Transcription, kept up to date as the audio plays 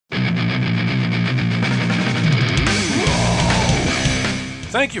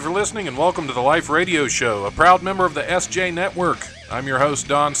Thank you for listening and welcome to the Life Radio Show, a proud member of the SJ Network. I'm your host,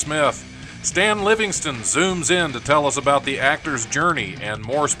 Don Smith. Stan Livingston zooms in to tell us about the actor's journey, and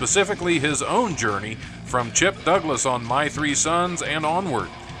more specifically, his own journey from Chip Douglas on My Three Sons and onward.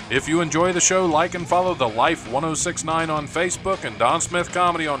 If you enjoy the show, like and follow the Life 1069 on Facebook and Don Smith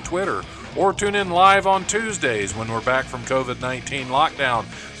Comedy on Twitter, or tune in live on Tuesdays when we're back from COVID-19 lockdown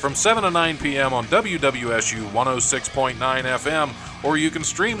from 7 to 9 p.m. on WWSU 106.9 FM, or you can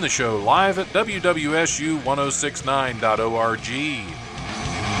stream the show live at WWSU1069.org.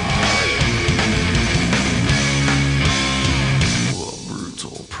 The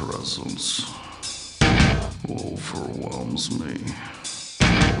brutal presence overwhelms me.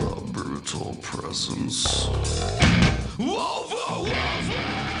 The brutal presence overwhelms me.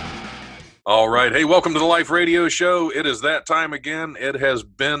 All right. Hey, welcome to the Life Radio Show. It is that time again. It has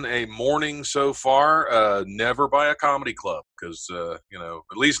been a morning so far, never by a comedy club because, at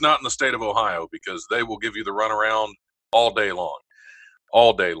least not in the state of Ohio, because they will give you the runaround all day long.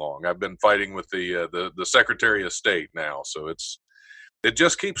 All day long. I've been fighting with the Secretary of State now, so it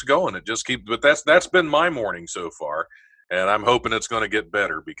just keeps going. But that's been my morning so far, and I'm hoping it's going to get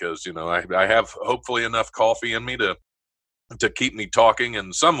better because, I have hopefully enough coffee in me to keep me talking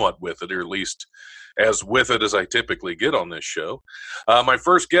and somewhat with it, or at least as with it as I typically get on this show. My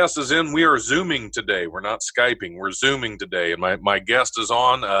first guest is in. We are Zooming today. We're not Skyping. We're Zooming today. And my guest is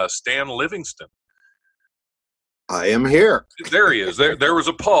on, Stan Livingston. I am here. There he is. There was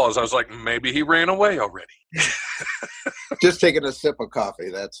a pause. I was like, maybe he ran away already. Just taking a sip of coffee,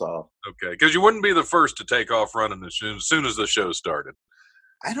 that's all. Okay, because you wouldn't be the first to take off running as soon as the show started.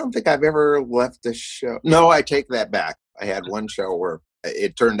 I don't think I've ever left the show. No, I take that back. I had one show where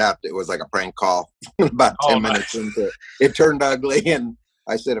it turned out it was like a prank call. About 10 minutes into it, it turned ugly, and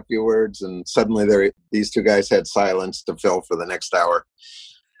I said a few words, and suddenly these two guys had silence to fill for the next hour.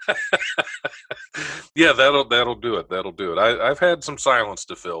 Yeah, that'll do it. That'll do it. I've had some silence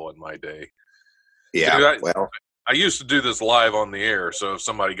to fill in my day. Yeah, I used to do this live on the air, so if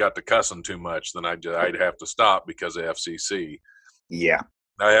somebody got to cussing too much, then I'd have to stop because of FCC. Yeah.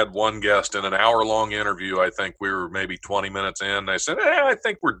 I had one guest in an hour-long interview. I think we were maybe 20 minutes in. I said, I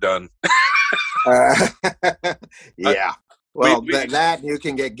think we're done. Yeah. Well, that you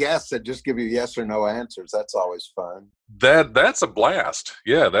can get guests that just give you yes or no answers. That's always fun. That's a blast.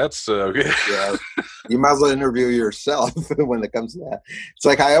 Yeah, that's yeah. You might as well interview yourself when it comes to that. It's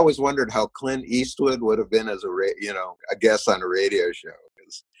like I always wondered how Clint Eastwood would have been as a guest on a radio show,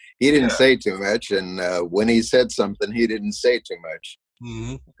 because he didn't say too much, and when he said something, he didn't say too much.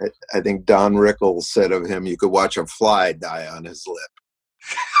 Mm-hmm. I think Don Rickles said of him, you could watch a fly die on his lip.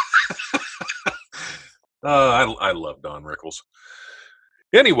 I love Don Rickles.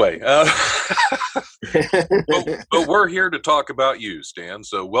 Anyway, but we're here to talk about you, Stan.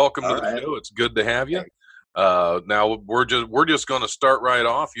 So welcome to the show. It's good to have you. Now we're just going to start right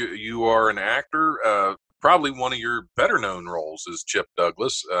off. You are an actor. Probably one of your better known roles is Chip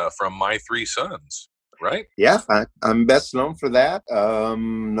Douglas from My Three Sons. Right? Yeah, I'm best known for that.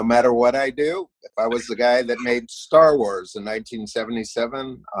 No matter what I do, if I was the guy that made Star Wars in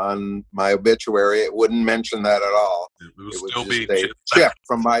 1977 on my obituary, it wouldn't mention that at all. It would still be Chip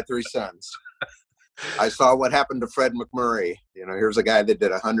from My Three Sons. I saw what happened to Fred MacMurray. Here's a guy that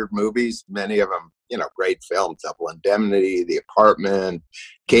did 100 movies, many of them, great films: Double Indemnity, The Apartment,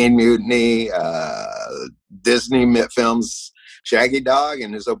 Caine Mutiny, Disney films. Shaggy Dog,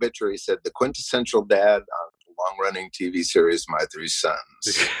 in his obituary, said the quintessential dad on the long-running TV series My Three Sons,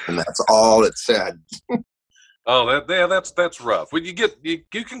 and that's all it said. Oh, that's rough. When you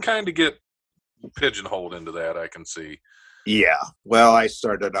can kind of get pigeonholed into that, I can see. Yeah, well, I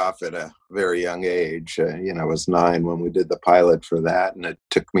started off at a very young age. I was 9 when we did the pilot for that, and it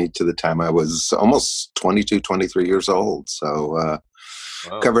took me to the time I was almost 22, 23 years old. So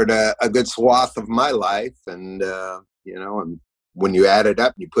covered a good swath of my life, and and when you add it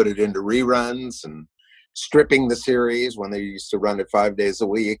up, you put it into reruns and stripping the series when they used to run it 5 days a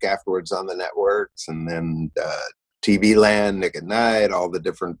week afterwards on the networks, and then TV Land, Nick at Night, all the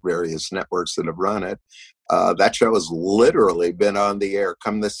different various networks that have run it. That show has literally been on the air.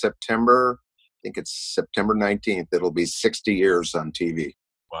 Come this September, I think it's September 19th, it'll be 60 years on TV.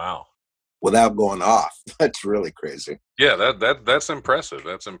 Wow. Without going off. That's really crazy. Yeah, that's impressive.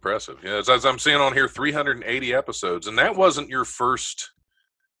 That's impressive. Yeah, as I'm seeing on here, 380 episodes, and that wasn't your first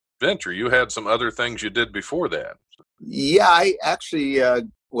venture. You had some other things you did before that. Yeah, I actually, I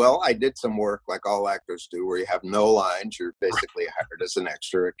did some work like all actors do, where you have no lines. You're basically hired as an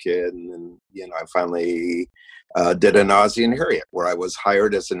extra, a kid, and then I finally did an Ozzie and Harriet, where I was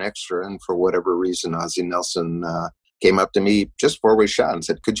hired as an extra, and for whatever reason, Ozzie Nelson came up to me just before we shot and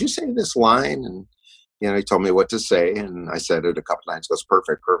said, "Could you say this line?" And he told me what to say, and I said it a couple times. Goes,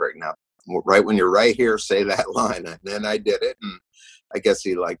 perfect. Now, right when you're right here, say that line. And then I did it, and I guess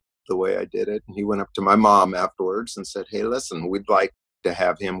he liked the way I did it. And he went up to my mom afterwards and said, "Hey, listen, we'd like to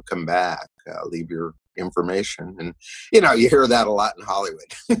have him come back. Leave your information." And you hear that a lot in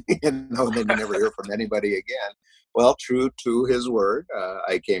Hollywood. And then you never hear from anybody again. Well, true to his word,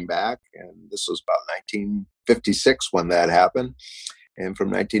 I came back, and this was about 1956 when that happened. And from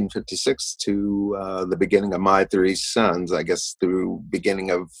 1956 to the beginning of My Three Sons, I guess through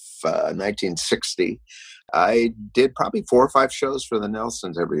beginning of 1960, I did probably 4 or 5 shows for the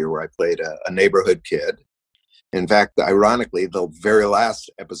Nelsons every year where I played a neighborhood kid. In fact, ironically, the very last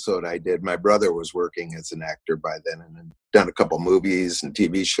episode I did, my brother was working as an actor by then and had done a couple movies and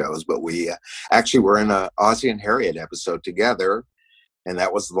TV shows, but we actually were in a Ozzie and Harriet episode together. And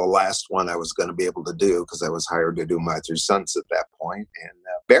that was the last one I was going to be able to do because I was hired to do My Three Sons at that point. And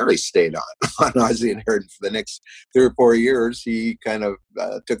Barry stayed on Ozzie and Harriet for the next 3 or 4 years. He kind of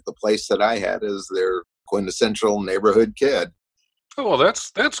took the place that I had as their quintessential neighborhood kid. Oh, well,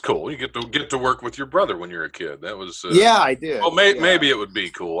 that's cool. You get to work with your brother when you're a kid. That was yeah, I did. Well, maybe it would be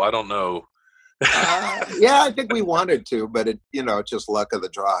cool. I don't know. Yeah, I think we wanted to, but it's just luck of the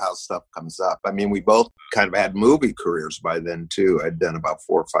draw how stuff comes up. I mean, we both kind of had movie careers by then too. I'd done about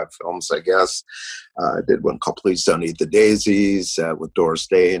 4 or 5 films, I guess. I did one called Please Don't Eat the Daisies with Doris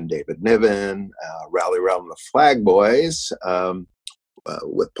Day and David Niven, Rally Around the Flag Boys.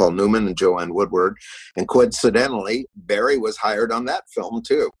 With Paul Newman and Joanne Woodward. And coincidentally, Barry was hired on that film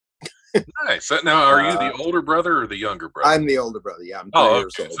too. Nice. Now, are you the older brother or the younger brother? I'm the older brother. Yeah, I'm 3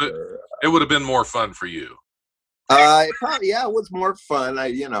 years older. So it would have been more fun for you. It was more fun.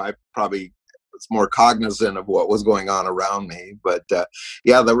 I probably was more cognizant of what was going on around me. But the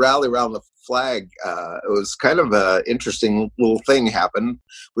Rally Around the Flag, it was kind of an interesting little thing happened.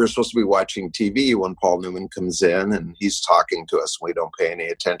 We were supposed to be watching TV when Paul Newman comes in, and he's talking to us. We don't pay any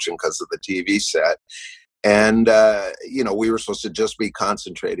attention because of the TV set. And, we were supposed to just be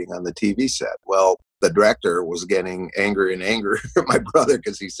concentrating on the TV set. Well, the director was getting angry and angry at my brother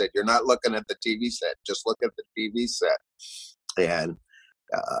because he said, "You're not looking at the TV set. Just look at the TV set." And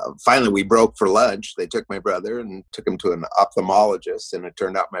finally, we broke for lunch. They took my brother and took him to an ophthalmologist. And it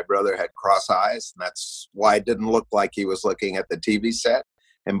turned out my brother had cross eyes. And that's why it didn't look like he was looking at the TV set.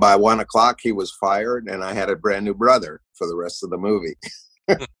 And by 1 o'clock, he was fired. And I had a brand new brother for the rest of the movie.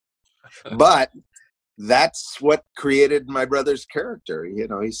 But that's what created my brother's character.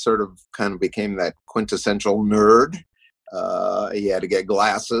 He sort of kind of became that quintessential nerd. He had to get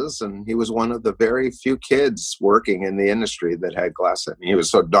glasses, and he was one of the very few kids working in the industry that had glasses. I mean, he was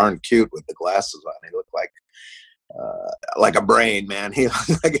so darn cute with the glasses on. He looked like a brain, man. He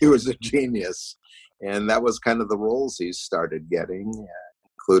looked like he was a genius. And that was kind of the roles he started getting,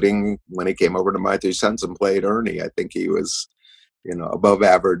 including when he came over to My Three Sons and played Ernie. I think he was above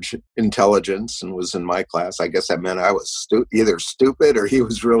average intelligence and was in my class. I guess that meant I was either stupid or he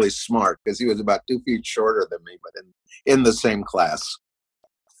was really smart because he was about 2 feet shorter than me, but in the same class.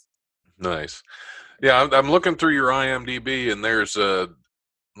 Nice. Yeah, I'm looking through your IMDb, and there's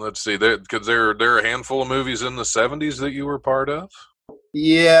let's see, because there are a handful of movies in the 70s that you were part of.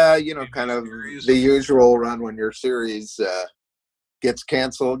 Yeah, kind of the usual run when your series gets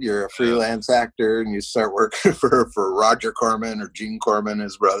canceled. You're a freelance actor and you start working for Roger Corman or Gene Corman,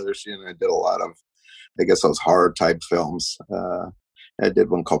 his brothers. I did a lot of, I guess, those horror type films. I did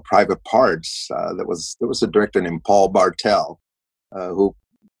one called Private Parts. There was a director named Paul Bartel who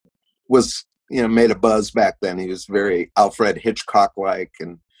was, made a buzz back then. He was very Alfred Hitchcock-like,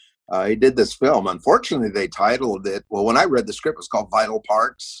 and he did this film. Unfortunately, they titled it, well, when I read the script, it was called Vital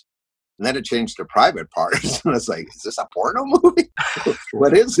Parts. And then it changed to Private Parts. And I was like, is this a porno movie?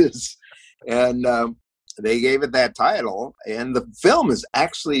 What is this? And they gave it that title. And the film is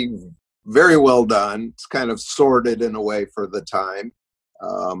actually very well done. It's kind of sordid in a way for the time.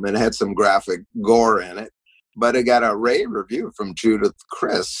 And it had some graphic gore in it. But it got a rave review from Judith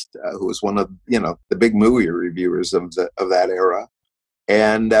Crist, who was one of, the big movie reviewers of that era.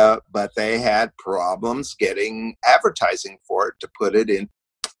 And but they had problems getting advertising for it to put it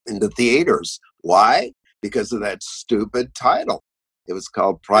into theaters. Why? Because of that stupid title. It was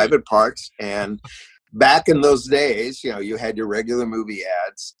called Private Parts. And back in those days, you had your regular movie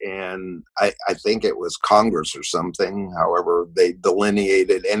ads, and I think it was Congress or something. However, they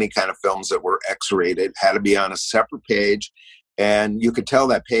delineated any kind of films that were X-rated had to be on a separate page. And you could tell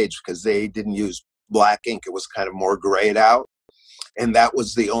that page because they didn't use black ink. It was kind of more grayed out. And that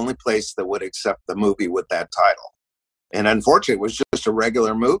was the only place that would accept the movie with that title. And unfortunately, it was just a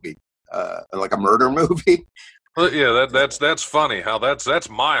regular movie, like a murder movie. Well, yeah, that's funny how that's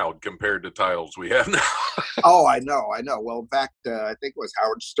mild compared to titles we have now. Oh, I know. Well, in fact, I think it was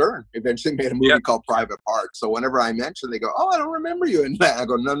Howard Stern eventually made a Yeah, movie called Private Parts. So whenever I mention, they go, "Oh, I don't remember you in that." I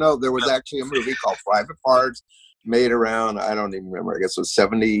go, "No, there was actually a movie called Private Parts made around, I don't even remember. I guess it was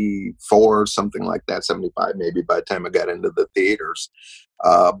 74, something like that, 75 maybe by the time I got into the theaters.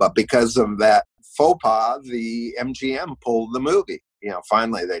 But because of that faux pas, the MGM pulled the movie.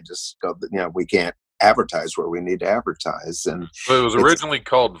 Finally they just go, we can't advertise where we need to advertise, and so it was it's originally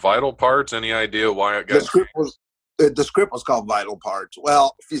called Vital Parts. Any idea why it the got? script was the script was called Vital Parts.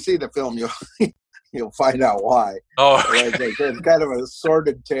 Well, if you see the film, you'll find out why. Oh, Like I said, it's kind of a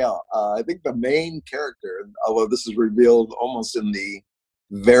sordid tale. I think the main character, although this is revealed almost in the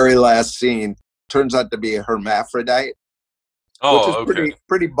very last scene, turns out to be a hermaphrodite, which is okay.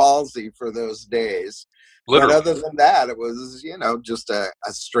 pretty ballsy for those days. Literally. But other than that, it was, just a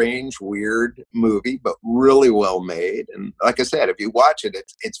strange, weird movie, but really well made. And like I said, if you watch it,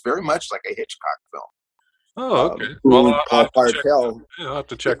 it's very much like a Hitchcock film. Oh, okay. Well, Paul Bartel. I'll have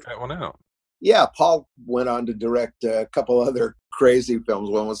to check that one out. Yeah, Paul went on to direct a couple other crazy films.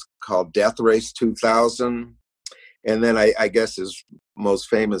 One was called Death Race 2000. And then I guess his most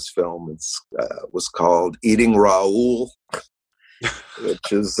famous film was called Eating Raoul,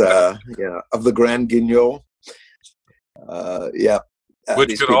 which is, of the Grand Guignol. Yeah.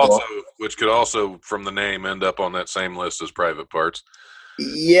 Which could also, from the name, end up on that same list as Private Parts.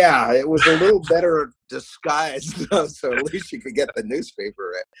 Yeah, it was a little better disguised, though, so at least you could get the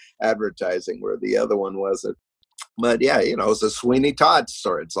newspaper advertising where the other one wasn't. But yeah, it was a Sweeney Todd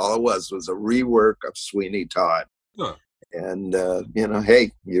story. It's all it was a rework of Sweeney Todd. Huh. And,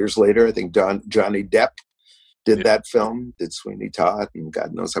 hey, years later, I think Johnny Depp did that film, did Sweeney Todd, and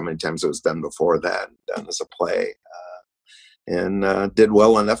God knows how many times it was done before that, done as a play. And did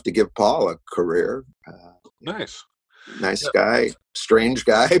well enough to give Paul a career. Nice. Nice guy, strange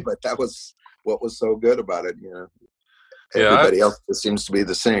guy, but that was what was so good about it. Everybody else just seems to be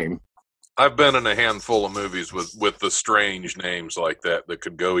the same. I've been in a handful of movies with the strange names like that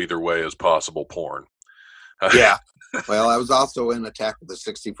could go either way as possible porn. Yeah. Well, I was also in Attack of the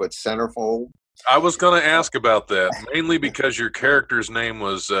 60-Foot Centerfold. I was going to ask about that, mainly because your character's name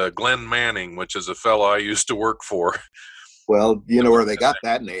was Glenn Manning, which is a fellow I used to work for. Well, you know where they got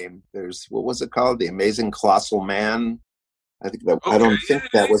that name? There's, what was it called? The Amazing Colossal Man. I think that I don't think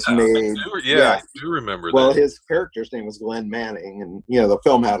that was made. I do remember that. Well, his character's name was Glenn Manning, and the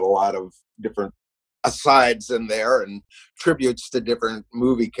film had a lot of different asides in there and tributes to different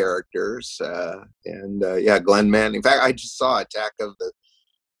movie characters. Glenn Manning. In fact, I just saw Attack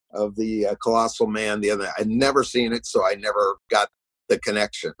of the Colossal Man the other night. I'd never seen it, so I never got the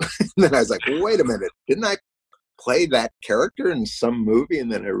connection. And then I was like, wait a minute, didn't I play that character in some movie?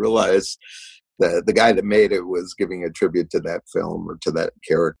 And then I realized that the guy that made it was giving a tribute to that film or to that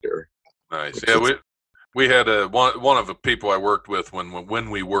character. Nice. Yeah, we had one of the people I worked with when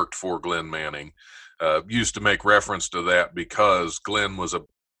we worked for Glenn Manning used to make reference to that because Glenn was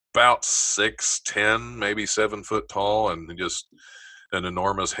about 6'10", maybe 7 foot tall, and just an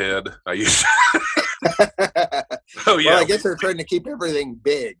enormous head. I used to Oh yeah. Well, I guess they're trying to keep everything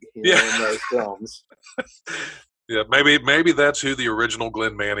big, in those films. Yeah, maybe that's who the original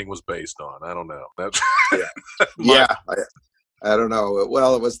Glenn Manning was based on. I don't know. That's I don't know.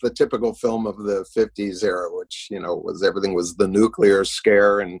 Well, it was the typical film of the 50s era, which, everything was the nuclear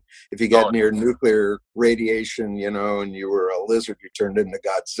scare. And if you got near nuclear radiation, and you were a lizard, you turned into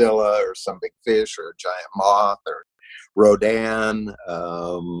Godzilla or some big fish or a giant moth or Rodan.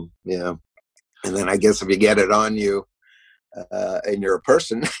 And then I guess if you get it on you and you're a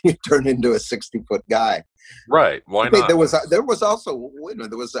person, you turn into a 60-foot guy. Right. Why not? There was also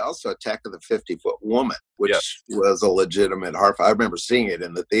Attack of the 50-Foot Woman, which was a legitimate horror. I remember seeing it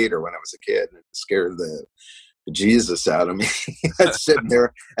in the theater when I was a kid, and it scared the Jesus out of me. Sitting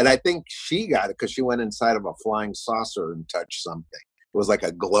there, and I think she got it because she went inside of a flying saucer and touched something. It was like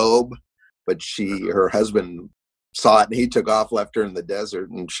a globe, but her husband saw it, and he took off, left her in the desert,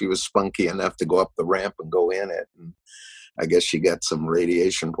 and she was spunky enough to go up the ramp and go in it. And I guess she got some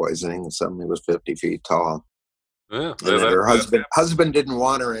radiation poisoning, and suddenly was 50 feet tall. Yeah, and then her husband didn't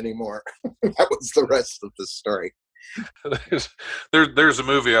want her anymore. That was the rest of the story. There's a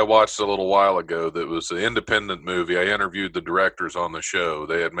movie I watched a little while ago that was an independent movie. I interviewed the directors on the show.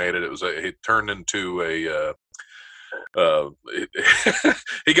 They had made it. It turned into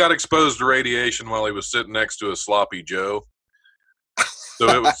he got exposed to radiation while he was sitting next to a sloppy Joe.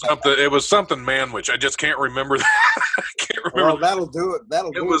 So it was something Manwich. I just can't remember that. I can't remember. Well, that'll do it.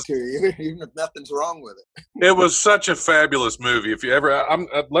 That'll do it to you, even if nothing's wrong with it. It was such a fabulous movie. If you ever,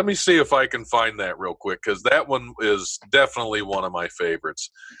 let me see if I can find that real quick, because that one is definitely one of my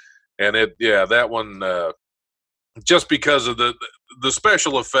favorites. And that one, just because of the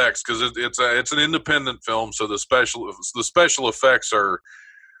special effects, because it's an independent film, so the special effects are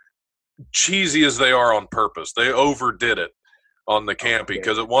cheesy as they are on purpose. They overdid it on the camping,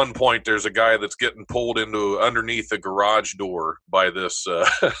 because at one point there's a guy that's getting pulled into underneath a garage door by this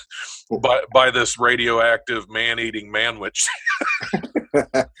by this radioactive man-eating manwich.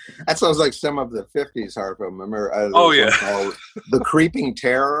 That sounds like some of the 50s horror film. Remember? Yeah, The Creeping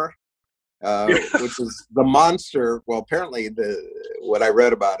Terror. Which is the monster. Well, apparently what I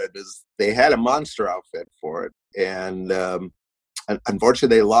read about it is they had a monster outfit for it, and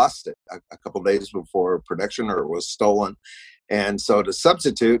unfortunately they lost it a couple days before production, or it was stolen. And so to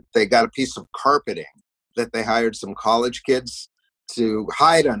substitute, they got a piece of carpeting that they hired some college kids to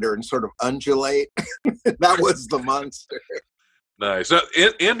hide under and sort of undulate. That was the monster. Nice.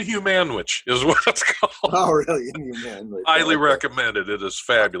 Inhumanwich is what it's called. Oh, really? Inhumanwich. Highly recommended. It is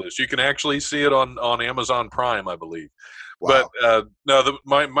fabulous. You can actually see it on Amazon Prime, I believe. Wow. But no,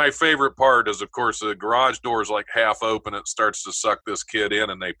 my favorite part is, of course, the garage door is like half open. It starts to suck this kid in,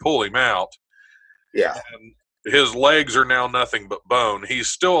 and they pull him out. Yeah. And his legs are now nothing but bone. He's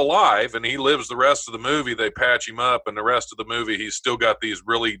still alive, and he lives the rest of the movie. They patch him up, and the rest of the movie, he's still got these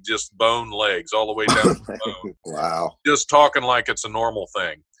really just bone legs all the way down to the bone. Wow. Just talking like it's a normal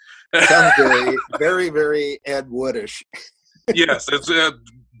thing. Sounds very, very, very Ed Woodish. Yes, it's a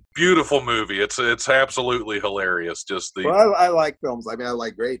beautiful movie. It's absolutely hilarious. Well, I like films. I mean, I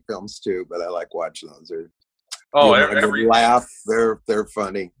like great films too, but I like watching those. Every laugh. They're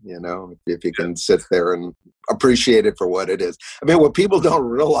funny. If you can sit there and appreciate it for what it is. I mean, what people don't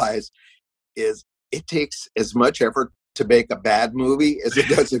realize is it takes as much effort to make a bad movie as it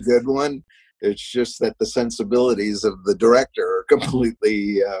does a good one. It's just that the sensibilities of the director are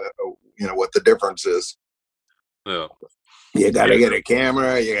completely, what the difference is. Yeah. You got to get a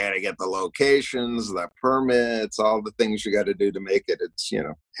camera, you got to get the locations, the permits, all the things you got to do to make it. It's,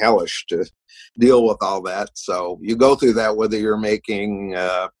 hellish to deal with all that. So you go through that, whether you're making,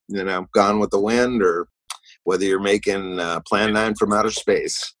 Gone with the Wind, or whether you're making Plan 9 from Outer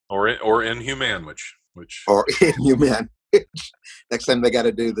Space. Or Inhumanwich. Or Inhumanwich. Next time they got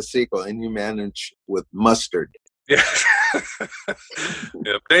to do the sequel, Inhumanwich with mustard. Yeah.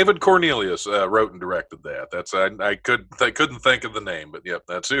 Yeah. David Cornelius wrote and directed that. That's I couldn't think of the name, but yep,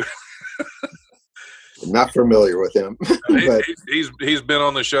 that's who. I'm not familiar with him. But, he's been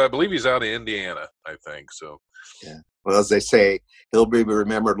on the show. I believe he's out of Indiana, I think. So yeah. Well, as they say, he'll be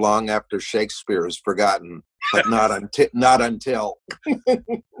remembered long after Shakespeare is forgotten, but not until.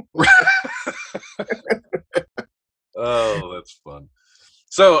 Oh, that's fun.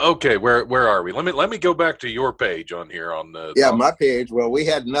 So, okay, where are we? Let me go back to your page on here on the. Yeah, my page. Well, we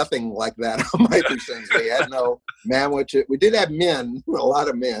had nothing like that on my things. We had no manwich. We did have men, a lot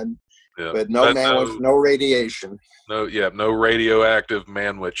of men, yeah, but no manwich, no radiation. No radioactive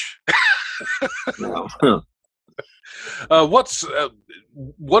manwich. No. Do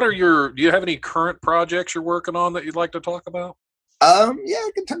you have any current projects you're working on that you'd like to talk about? Yeah,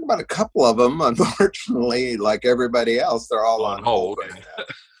 I can talk about a couple of them. Unfortunately, like everybody else, they're all on hold right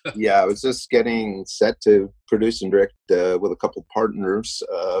now. Yeah, I was just getting set to produce and direct with a couple partners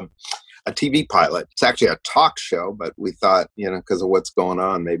a TV pilot. It's actually a talk show, but we thought, because of what's going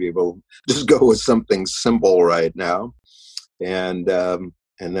on, maybe we'll just go with something simple right now. And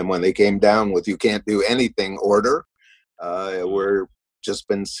then when they came down with "you can't do anything" order, we're just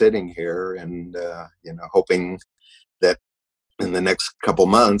been sitting here and hoping that in the next couple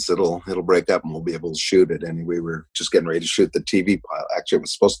months it'll break up and we'll be able to shoot it. And we were just getting ready to shoot the TV pilot. Actually, it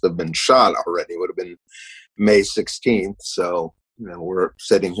was supposed to have been shot already. It would have been May 16th. So we're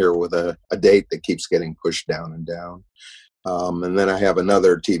sitting here with a date that keeps getting pushed down and down. And then I have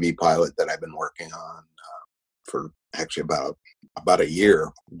another TV pilot that I've been working on for actually about a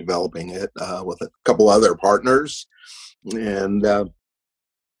year, developing it with a couple other partners. And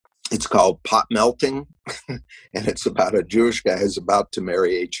it's called Pot Melting, and it's about a Jewish guy who's about to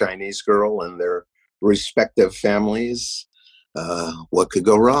marry a Chinese girl and their respective families. What could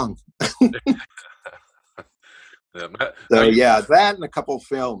go wrong? So yeah, that and a couple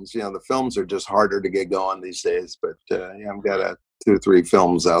films. The films are just harder to get going these days. But I've got 2 or 3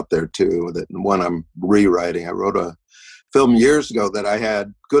 films out there too. That one I'm rewriting. I wrote a film years ago that I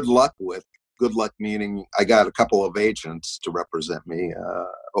had good luck with. Good luck meaning I got a couple of agents to represent me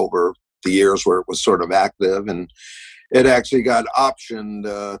over the years where it was sort of active, and it actually got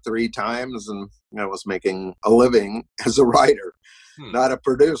optioned 3 times, and I was making a living as a writer. Not a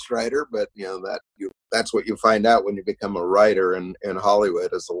produced writer, but that's what you find out when you become a writer in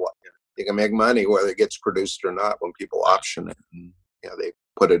Hollywood is a lot. You can make money whether it gets produced or not when people option it, and they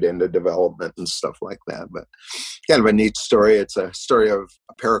put it into development and stuff like that. But kind of a neat story. It's a story of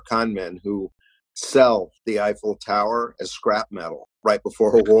a pair of con men who sell the Eiffel Tower as scrap metal right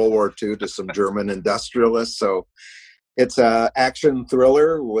before World War II to some German industrialists. So it's a action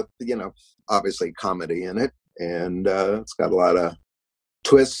thriller with obviously comedy in it, and it's got a lot of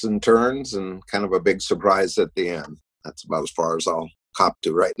twists and turns and kind of a big surprise at the end. That's about as far as I'll cop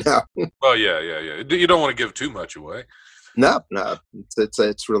to right now. Well, yeah. You don't want to give too much away. No.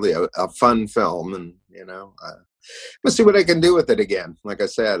 It's really a fun film, and let's see what I can do with it again. Like I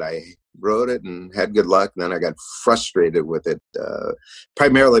said, I wrote it and had good luck, and then I got frustrated with it,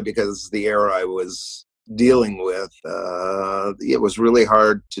 primarily because the era I was dealing with, it was really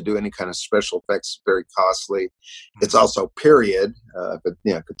hard to do any kind of special effects, very costly. It's also period.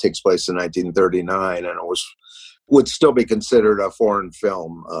 It takes place in 1939, and it would still be considered a foreign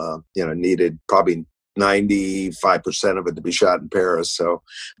film. Needed probably 95% of it to be shot in Paris. So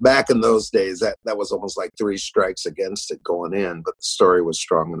back in those days, that was almost like 3 strikes against it going in. But the story was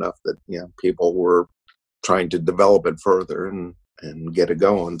strong enough that people were trying to develop it further and get it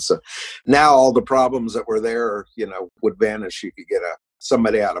going. So now all the problems that were there, would vanish. You could get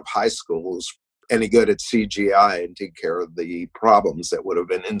somebody out of high school who's any good at CGI and take care of the problems that would have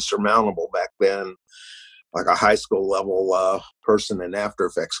been insurmountable back then. Like a high school level person in After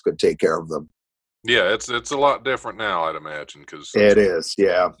Effects could take care of them. Yeah, it's a lot different now, I'd imagine, because it is.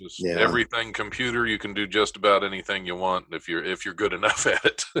 Yeah, everything computer. You can do just about anything you want if you're good enough at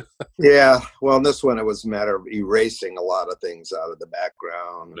it. Yeah, well, in this one, it was a matter of erasing a lot of things out of the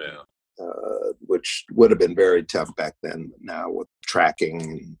background. Yeah, which would have been very tough back then. But now with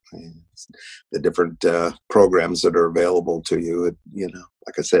tracking and the different programs that are available to you,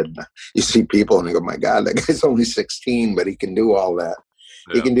 like I said, you see people and you go, "My God, that guy's only 16, but he can do all that."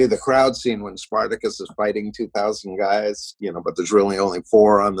 Yeah. He can do the crowd scene when Spartacus is fighting 2,000 guys, but there's really only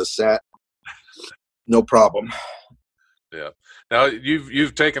 4 on the set. No problem. Yeah. Now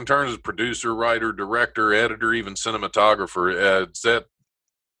you've taken turns as producer, writer, director, editor, even cinematographer.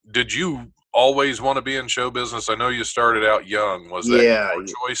 Did you always want to be in show business? I know you started out young. Was that your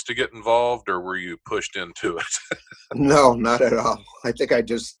choice to get involved, or were you pushed into it? No, not at all. I think I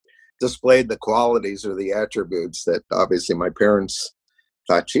just displayed the qualities or the attributes that obviously my parents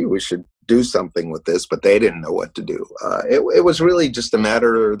thought, gee, we should do something with this, but they didn't know what to do. It was really just a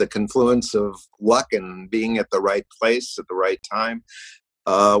matter of the confluence of luck and being at the right place at the right time.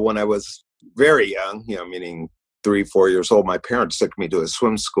 When I was very young, meaning 3-4 years old, my parents took me to a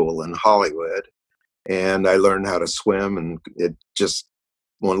swim school in Hollywood, and I learned how to swim, and it just,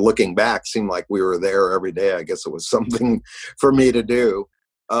 when looking back, seemed like we were there every day. I guess it was something for me to do.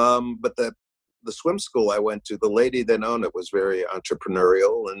 But the swim school I went to, the lady that owned it was very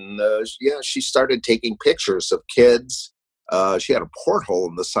entrepreneurial, and she started taking pictures of kids. She had a porthole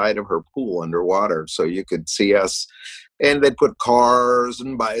in the side of her pool underwater, so you could see us. And they'd put cars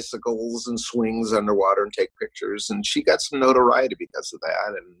and bicycles and swings underwater and take pictures. And she got some notoriety because of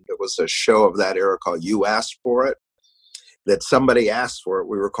that. And there was a show of that era called You Asked For It, that somebody asked for it.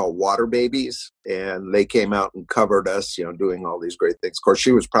 We were called Water Babies, and they came out and covered us, doing all these great things. Of course,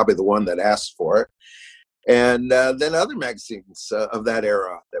 she was probably the one that asked for it. And then other magazines of that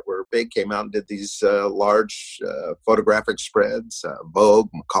era that were big came out and did these large photographic spreads, Vogue,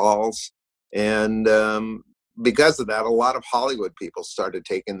 McCall's. And because of that, a lot of Hollywood people started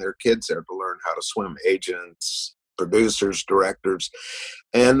taking their kids there to learn how to swim, agents, producers, directors.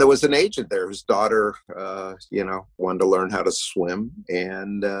 And there was an agent there whose daughter, wanted to learn how to swim.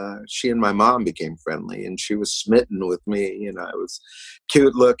 And she and my mom became friendly, and she was smitten with me. I was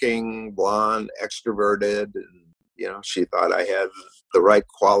cute looking, blonde, extroverted. And, she thought I had the right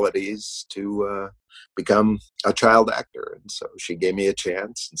qualities to become a child actor. And so she gave me a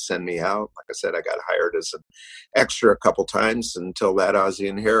chance and sent me out. Like I said, I got hired as an extra a couple times until that Ozzie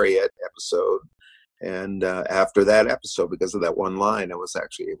and Harriet episode. And after that episode, because of that one line, I was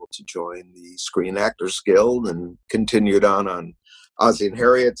actually able to join the Screen Actors Guild and continued on Ozzie and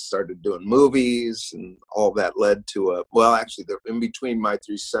Harriet, started doing movies, and all that led to in between my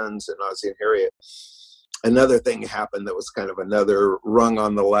 3 sons and Ozzie and Harriet, another thing happened that was kind of another rung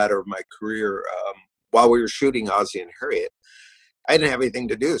on the ladder of my career. While we were shooting Ozzie and Harriet, I didn't have anything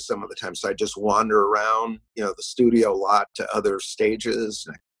to do some of the time, so I just wander around, the studio lot to other stages.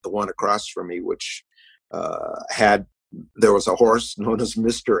 The one across from me, which had there was a horse known as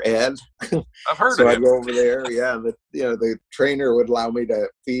Mr. Ed. I've heard So of I'd him. go over there. Yeah. The trainer would allow me to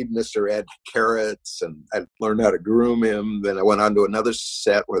feed Mr. Ed carrots, and I'd learn how to groom him. Then I went on to another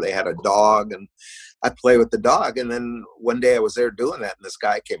set where they had a dog, and I'd play with the dog. And then one day I was there doing that, and this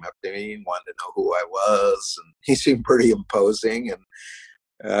guy came up to me and wanted to know who I was. And he seemed pretty imposing. And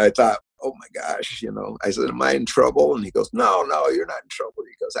I thought, oh my gosh, I said, am I in trouble? And he goes, no, you're not in trouble.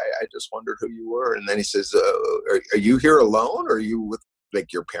 He goes, I just wondered who you were. And then he says, are you here alone? Or are you with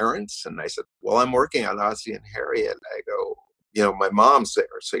like your parents? And I said, well, I'm working on Ozzie and Harriet. I go, my mom's there.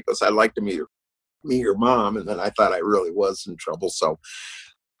 So he goes, I'd like to meet your mom. And then I thought I really was in trouble. So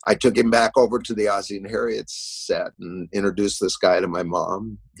I took him back over to the Ozzie and Harriet set and introduced this guy to my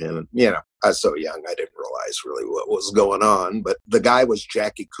mom. And, I was so young, I didn't realize really what was going on. But the guy was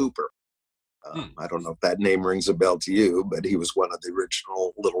Jackie Cooper. I don't know if that name rings a bell to you, but he was one of the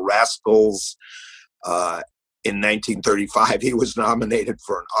original Little Rascals. In 1935, he was nominated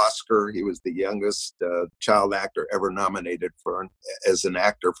for an Oscar. He was the youngest child actor ever nominated as an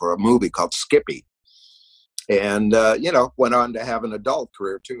actor for a movie called Skippy. And, went on to have an adult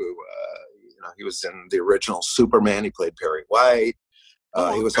career, too. He was in the original Superman. He played Perry White.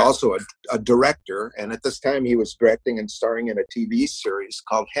 He was also a director. And at this time, he was directing and starring in a TV series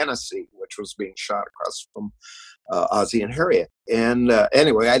called Hennessy, which was being shot across from Ozzie and Harriet. And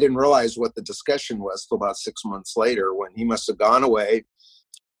anyway, I didn't realize what the discussion was till about 6 months later, when he must have gone away,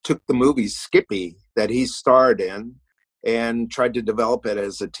 took the movie Skippy that he starred in, and tried to develop it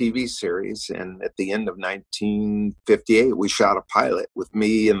as a TV series. And at the end of 1958, we shot a pilot with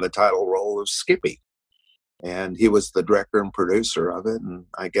me in the title role of Skippy. And he was the director and producer of it. And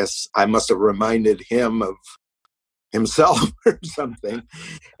I guess I must have reminded him of himself or something.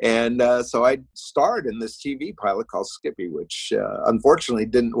 And so I starred in this TV pilot called Skippy, which unfortunately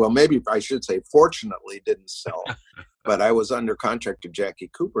maybe I should say fortunately didn't sell. But I was under contract to Jackie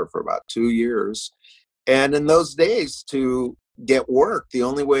Cooper for about 2 years. And in those days, to get work, the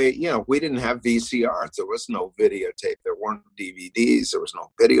only way, we didn't have VCRs. There was no videotape. There weren't DVDs. There was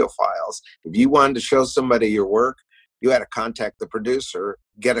no video files. If you wanted to show somebody your work, you had to contact the producer,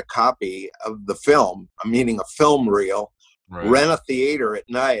 get a copy of the film, meaning a film reel, right, rent a theater at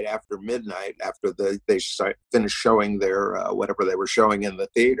night after midnight, after they finished showing their whatever they were showing in the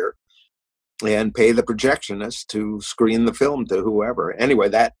theater, and pay the projectionist to screen the film to whoever. Anyway,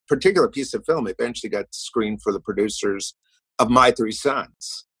 that particular piece of film eventually got screened for the producers of My Three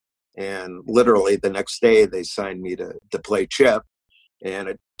Sons. And literally the next day they signed me to play Chip. And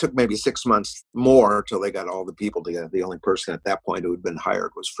it took maybe 6 months more till they got all the people together. The only person at that point who had been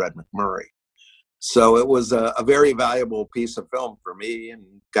hired was Fred MacMurray. So it was a very valuable piece of film for me, and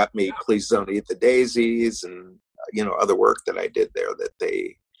got me Please Don't Eat the Daisies and, other work that I did there that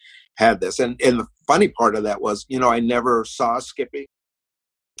they had this. And the funny part of that was, I never saw Skippy.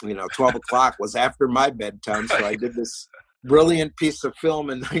 12 o'clock was after my bedtime. So I did this brilliant piece of film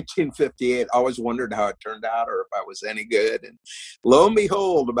in 1958. I always wondered how it turned out or if I was any good. And lo and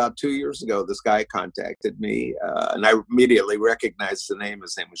behold, about 2 years ago, this guy contacted me, and I immediately recognized the name.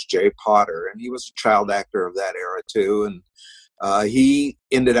 His name was Jay Potter, and he was a child actor of that era too. And he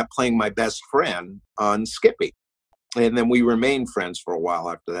ended up playing my best friend on Skippy. And then we remained friends for a while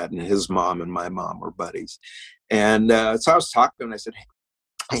after that. And his mom and my mom were buddies. And so I was talking to him, and I said,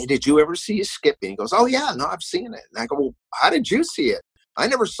 hey, did you ever see Skippy? And he goes, oh, yeah, no, I've seen it. And I go, well, how did you see it? I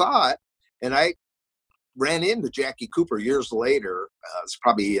never saw it. And I ran into Jackie Cooper years later. It's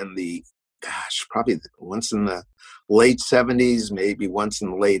probably once in the late 70s, maybe once in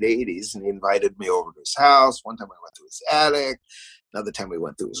the late 80s. And he invited me over to his house. One time I went to his attic. Another time we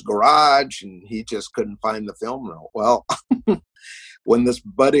went to his garage, and he just couldn't find the film roll. Well, when this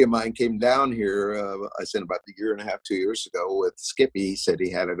buddy of mine came down here, I said about a year and a half, 2 years ago with Skippy, he said he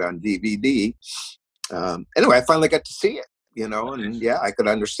had it on DVD. Anyway, I finally got to see it, and yeah, I could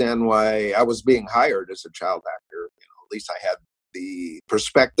understand why I was being hired as a child actor. At least I had the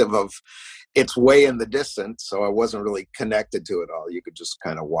perspective of it's way in the distance, so I wasn't really connected to it all. You could just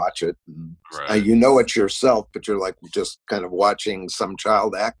kind of watch it. And, right. It yourself, but you're like just kind of watching some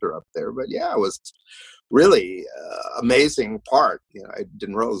child actor up there. But yeah, it was really amazing part. I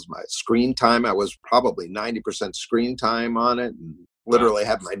didn't realize my screen time. I was probably 90% screen time on it, and literally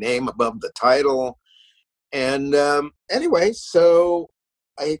had my name above the title. And anyway, so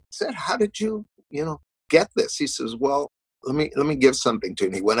I said, how did you, get this? He says, well, let me give something to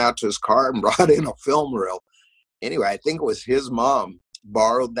him. He went out to his car and brought in a film reel. Anyway, I think it was his mom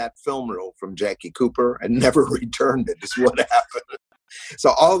borrowed that film reel from Jackie Cooper and never returned it, is what happened.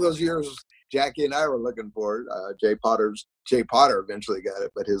 So all those years, Jackie and I were looking for it. Jay Potter eventually got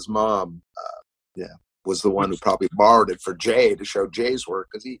it, but his mom, was the one who probably borrowed it for Jay to show Jay's work,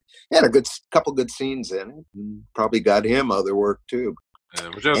 because he had a couple good scenes in it, and probably got him other work too. Yeah,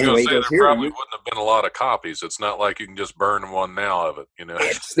 which I was Anyway, going to say, he there goes, probably wouldn't have been a lot of copies. It's not like you can just burn one now of it, you know.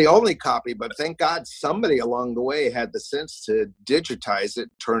 It's the only copy, but thank God somebody along the way had the sense to digitize it,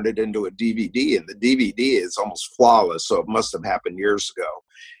 turn it into a DVD, and the DVD is almost flawless, so it must have happened years ago.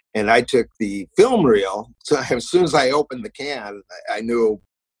 And I took the film reel, so as soon as I opened the can, I knew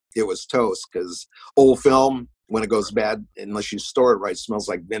it was toast, because old film, when it goes bad, unless you store it right, smells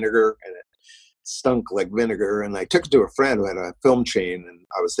like vinegar, and it stunk like vinegar. And I took it to a friend who had a film chain, and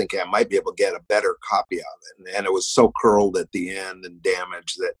I was thinking I might be able to get a better copy of it. And it was so curled at the end and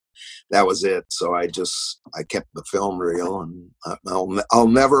damaged that was it. So I kept the film reel, and I'll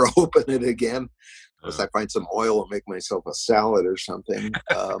never open it again unless I find some oil and make myself a salad or something.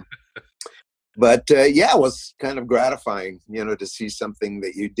 But yeah, it was kind of gratifying, to see something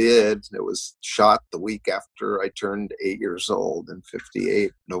that you did. It was shot the week after I turned 8 years old in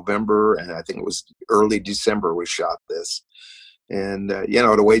 58, November. And I think it was early December we shot this. And,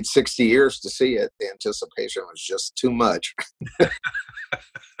 to wait 60 years to see it, the anticipation was just too much.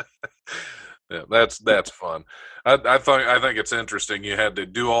 Yeah, that's fun. I think it's interesting. You had to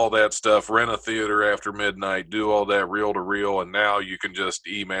do all that stuff, rent a theater after midnight, do all that reel to reel, and now you can just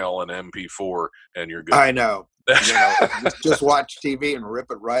email an MP4 and you're good. I know. Just watch TV and rip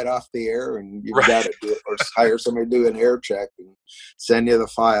it right off the air, and you've got to do it, or hire somebody to do an air check and send you the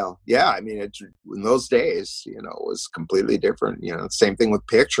file. Yeah, I mean, in those days, it was completely different. Same thing with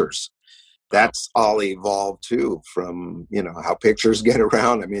pictures. That's all evolved too from, how pictures get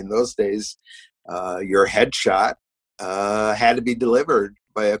around. I mean, those days, your headshot had to be delivered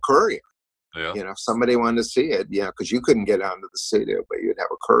by a courier. Yeah. If somebody wanted to see it, because you couldn't get onto the studio, but you'd have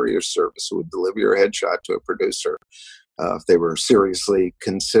a courier service who would deliver your headshot to a producer if they were seriously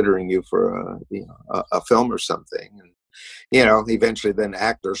considering you for a film or something. And eventually then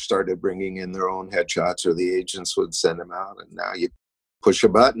actors started bringing in their own headshots, or the agents would send them out, and now you push a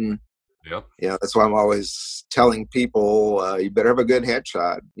button. Yep. That's why I'm always telling people, you better have a good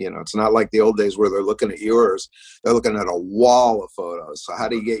headshot. It's not like the old days where they're looking at yours. They're looking at a wall of photos. So how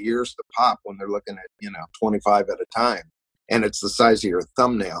do you get yours to pop when they're looking at, 25 at a time? And it's the size of your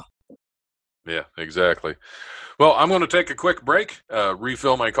thumbnail. Yeah, exactly. Well, I'm going to take a quick break,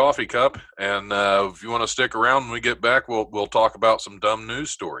 refill my coffee cup. And if you want to stick around when we get back, we'll talk about some dumb news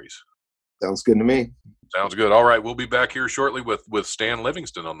stories. Sounds good to me. Sounds good. All right. We'll be back here shortly with Stan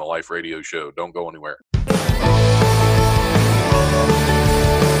Livingston on the Life Radio Show. Don't go anywhere.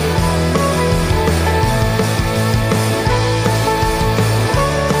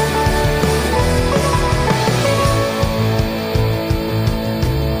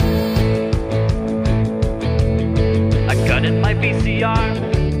 I gutted my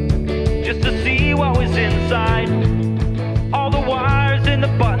VCR just to see what was inside. All the wires and the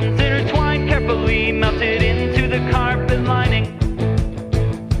buttons intertwined, carefully melted into the carpet lining.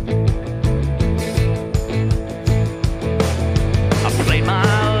 I played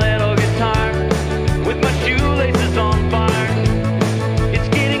my little guitar with my shoelaces on fire. It's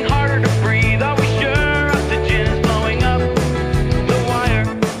getting harder to breathe, are we sure? Oxygen is blowing up the wire.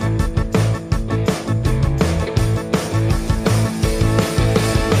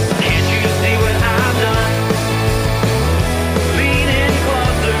 Can't you see what I've done? Lean in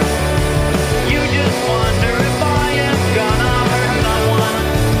closer.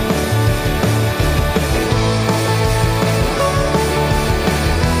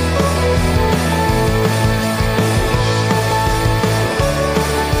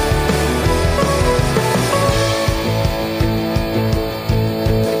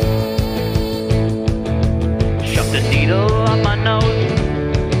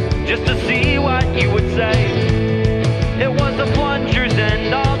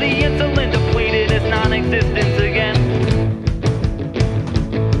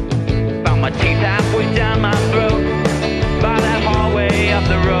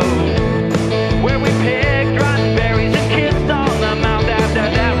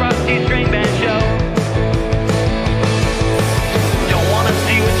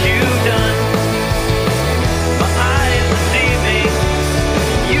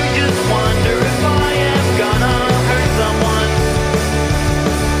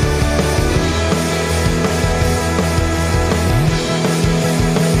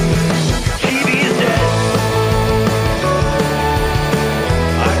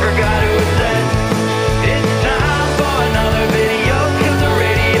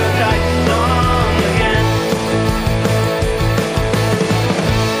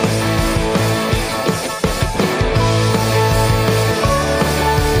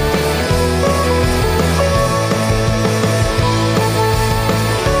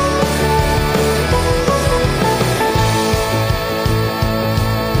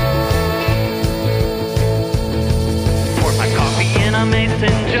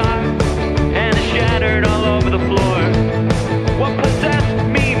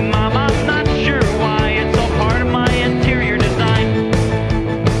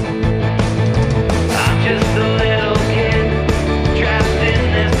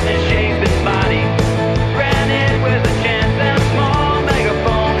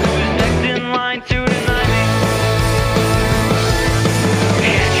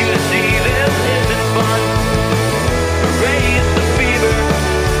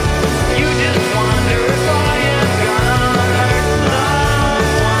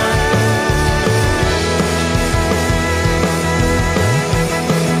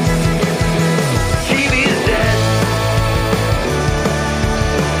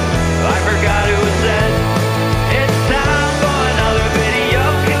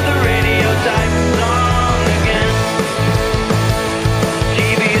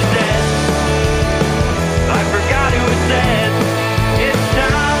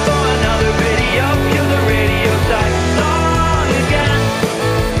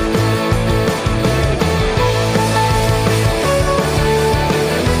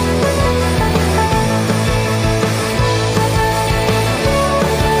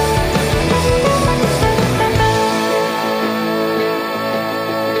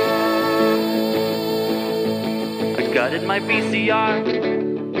 flooded my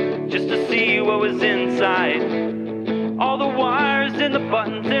VCR just to see what was inside. All the wires and the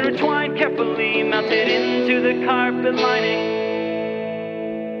buttons intertwined, carefully mounted into the carpet lining.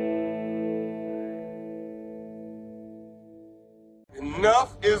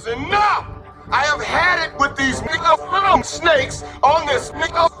 Enough is enough! I have had it with these nigga snakes on this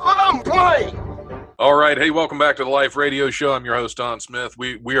nigga plane! All right. Hey, welcome back to the Life Radio Show. I'm your host, Don Smith.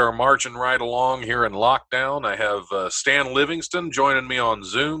 We are marching right along here in lockdown. I have Stan Livingston joining me on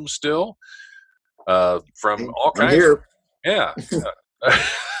Zoom still from all kinds. I'm here. Yeah.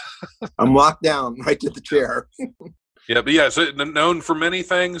 I'm locked down right to the chair. Yeah, but yeah, so known for many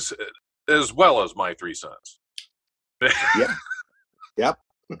things as well as my three sons. Yeah. Yep.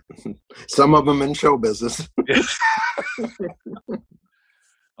 Some of them in show business.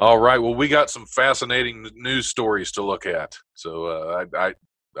 All right. Well, we got some fascinating news stories to look at. So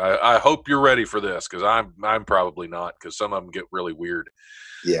I hope you're ready for this, because I'm probably not, because some of them get really weird.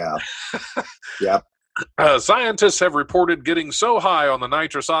 Yeah. Yep. Scientists have reported getting so high on the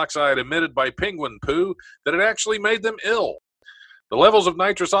nitrous oxide emitted by penguin poo that it actually made them ill. The levels of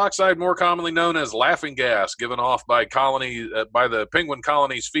nitrous oxide, more commonly known as laughing gas, given off by the penguin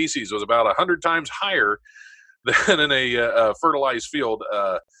colony's feces, was about 100 times higher than in a fertilized field.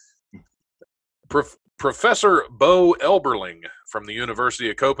 Professor Bo Elberling from the University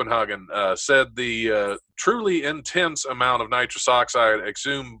of Copenhagen said the truly intense amount of nitrous oxide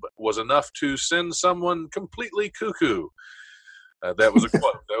exhumed was enough to send someone completely cuckoo. That was a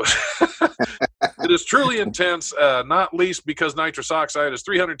quote. It is truly intense, not least because nitrous oxide is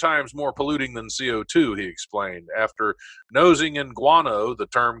 300 times more polluting than CO2, he explained. After nosing in guano, the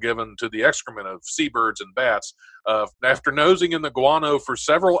term given to the excrement of seabirds and bats, after nosing in the guano for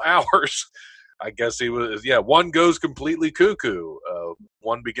several hours, I guess one goes completely cuckoo.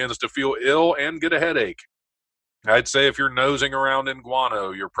 One begins to feel ill and get a headache. I'd say if you're nosing around in guano,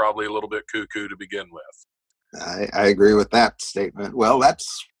 you're probably a little bit cuckoo to begin with. I agree with that statement. Well, that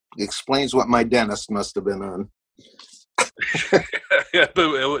explains what my dentist must have been on. Yeah,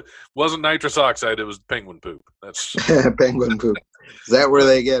 but it wasn't nitrous oxide. It was penguin poop. That's penguin poop. Is that where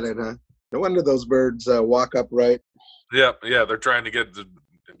they get it, huh? No wonder those birds walk upright. Yeah. They're trying to get the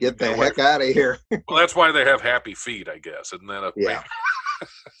heck out of here. Well, that's why they have happy feet, I guess. Isn't that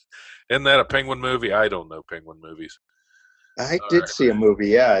a penguin movie? I don't know penguin movies. I did see a movie.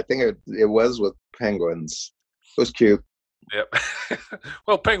 Yeah, I think it was with penguins. It was cute. Yep.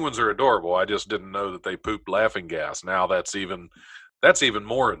 Well, penguins are adorable. I just didn't know that they pooped laughing gas. Now that's even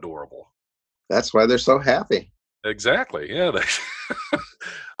more adorable. That's why they're so happy. Exactly. Yeah. They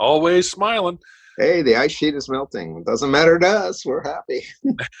always smiling. Hey, the ice sheet is melting. It doesn't matter to us. We're happy.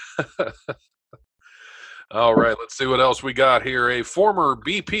 All right, let's see what else we got here. A former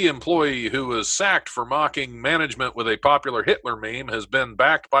BP employee who was sacked for mocking management with a popular Hitler meme has been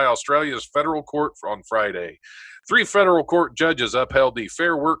backed by Australia's federal court on Friday. 3 federal court judges upheld the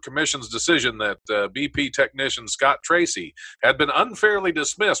Fair Work Commission's decision that BP technician Scott Tracy had been unfairly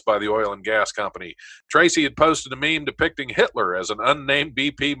dismissed by the oil and gas company. Tracy had posted a meme depicting Hitler as an unnamed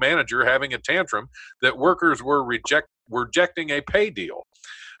BP manager having a tantrum that workers were rejecting a pay deal.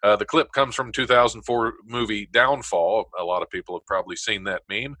 The clip comes from 2004 movie Downfall. A lot of people have probably seen that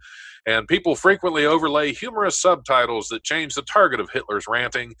meme. And people frequently overlay humorous subtitles that change the target of Hitler's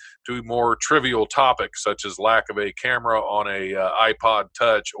ranting to more trivial topics, such as lack of a camera on a iPod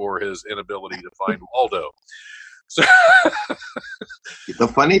Touch or his inability to find Waldo. So the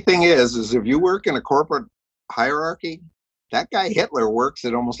funny thing is if you work in a corporate hierarchy, that guy Hitler works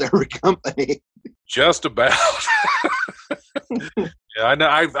at almost every company. Just about. Yeah, I know.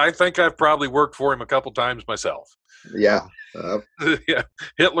 I think I've probably worked for him a couple times myself. Yeah. Yeah.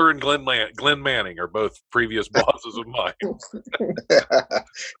 Hitler and Glenn Manning are both previous bosses of mine.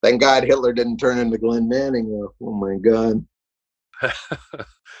 Thank God Hitler didn't turn into Glenn Manning. Oh my God.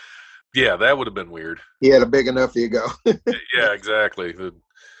 Yeah, that would have been weird. He had a big enough ego. Yeah, exactly. The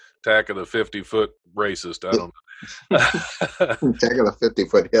attack of the 50-foot racist. I don't know. Attack of the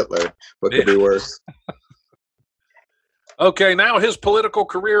 50-foot Hitler. What could be worse? Okay, now his political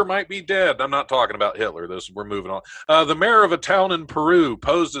career might be dead. I'm not talking about Hitler. We're moving on. The mayor of a town in Peru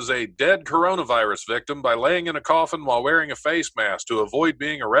posed as a dead coronavirus victim by laying in a coffin while wearing a face mask to avoid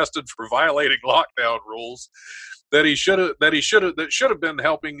being arrested for violating lockdown rules that should have been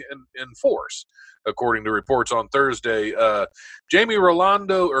helping enforce. According to reports on Thursday, Jamie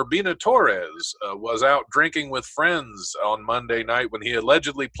Rolando Urbina Torres was out drinking with friends on Monday night when he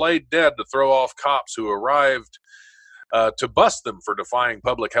allegedly played dead to throw off cops who arrived to bust them for defying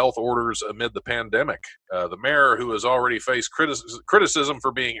public health orders amid the pandemic. The mayor, who has already faced criticism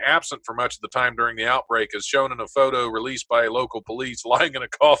for being absent for much of the time during the outbreak, is shown in a photo released by local police lying in a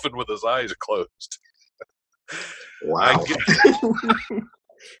coffin with his eyes closed. Wow.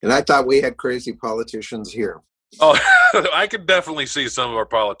 And I thought we had crazy politicians here. Oh, I could definitely see some of our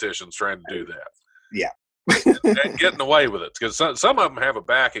politicians trying to do that. Yeah. And getting away with it, because some of them have a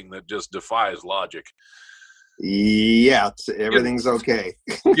backing that just defies logic. Yeah, everything's okay.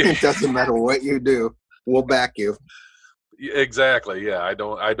 It doesn't matter what you do. We'll back you. Exactly. Yeah, I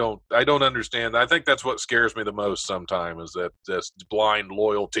don't understand. I think that's what scares me the most sometimes, is that this blind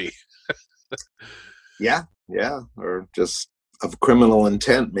loyalty. Yeah, or just of criminal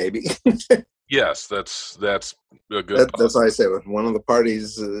intent, maybe. Yes, that's a good. That's why I say with one of the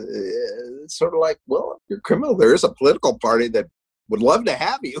parties, it's sort of like, well, if you're criminal, there is a political party that would love to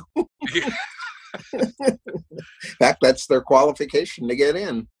have you. In fact, that's their qualification to get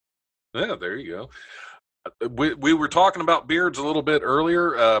in. Yeah, there you go. We were talking about beards a little bit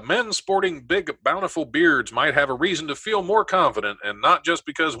earlier. Men sporting big, bountiful beards might have a reason to feel more confident, and not just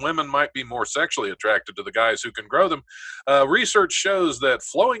because women might be more sexually attracted to the guys who can grow them. Research shows that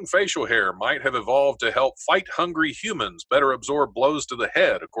flowing facial hair might have evolved to help fight-hungry humans better absorb blows to the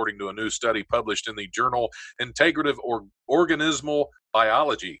head, according to a new study published in the journal Integrative Organismal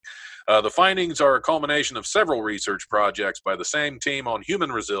Biology. The findings are a culmination of several research projects by the same team on human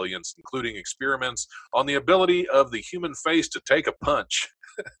resilience, including experiments on the ability of the human face to take a punch.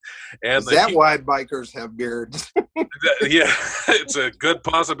 And is that why bikers have beards? Yeah, it's a good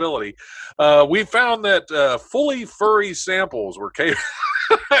possibility. We found that fully furry samples were capable.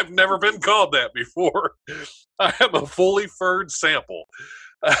 I've never been called that before. I am a fully furred sample.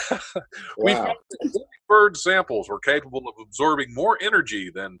 We found that fully furred samples were capable of absorbing more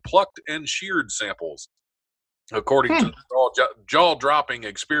energy than plucked and sheared samples, according to the jaw-dropping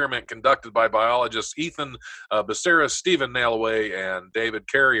experiment conducted by biologists Ethan Becerra, Stephen Nailaway, and David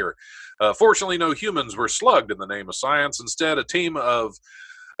Carrier. Fortunately, no humans were slugged in the name of science. Instead, a team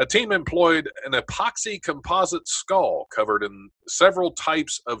employed an epoxy composite skull covered in several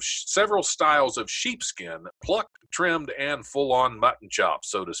styles of sheepskin, plucked, trimmed, and full-on mutton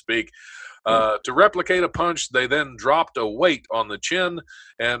chops, so to speak. To replicate a punch, they then dropped a weight on the chin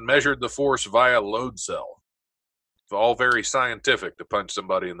and measured the force via load cell. It's all very scientific to punch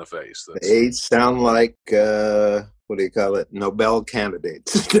somebody in the face. They sound like, what do you call it, Nobel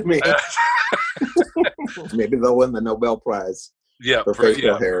candidates to me. Maybe they'll win the Nobel Prize. Yeah, for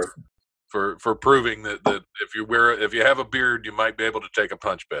facial hair. For proving that if you have a beard, you might be able to take a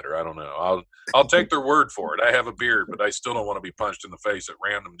punch better. I don't know. I'll take their word for it. I have a beard, but I still don't want to be punched in the face at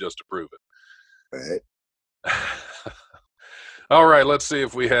random just to prove it. Right. All right, let's see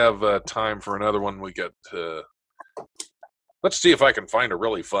if we have time for another one. Let's see if I can find a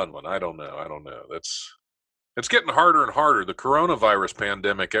really fun one. I don't know. It's getting harder and harder. The coronavirus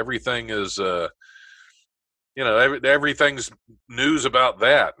pandemic, everything is everything's news about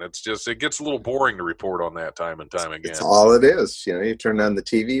that. It gets a little boring to report on that time and time again. It's all it is. You turn on the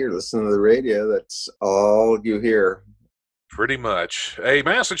TV or listen to the radio, that's all you hear. Pretty much. A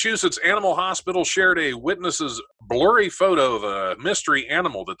Massachusetts animal hospital shared a witness's blurry photo of a mystery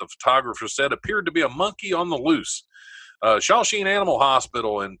animal that the photographer said appeared to be a monkey on the loose. Shawsheen Animal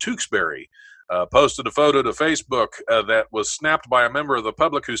Hospital in Tewksbury posted a photo to Facebook that was snapped by a member of the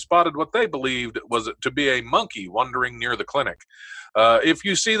public who spotted what they believed was to be a monkey wandering near the clinic. If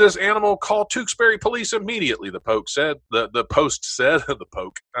you see this animal, call Tewksbury Police immediately, the post said. The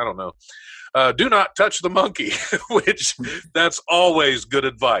poke, I don't know. Do not touch the monkey, which that's always good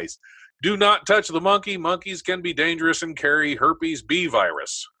advice. Do not touch the monkey. Monkeys can be dangerous and carry herpes B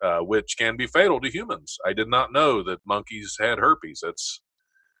virus, which can be fatal to humans. I did not know that monkeys had herpes.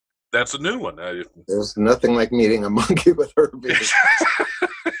 That's a new one. There's nothing like meeting a monkey with herpes.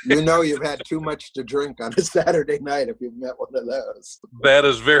 You've had too much to drink on a Saturday night if you've met one of those. That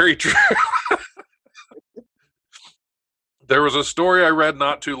is very true. There was a story I read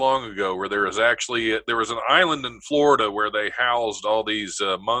not too long ago where there was an island in Florida where they housed all these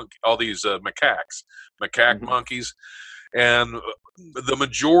macaques, monkeys, and the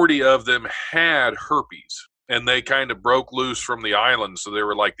majority of them had herpes. And they kind of broke loose from the island, so there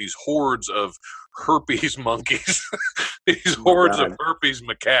were like these hordes of herpes monkeys, these hordes of herpes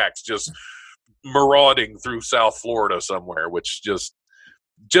macaques just marauding through South Florida somewhere, which just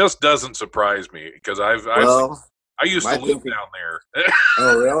doesn't surprise me because I used to live down there.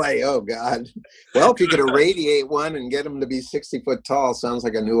 Oh, really? Oh, God. Well, if you could irradiate one and get them to be 60 foot tall, sounds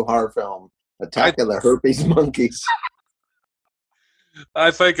like a new horror film. Attack of the Herpes Monkeys.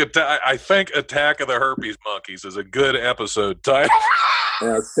 I think Attack of the Herpes Monkeys is a good episode title.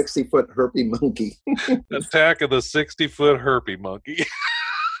 60-foot herpy monkey. Attack of the 60-foot herpy monkey.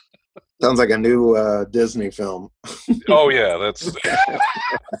 Sounds like a new Disney film. Oh yeah, that's.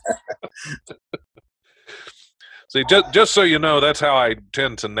 See, just so you know, that's how I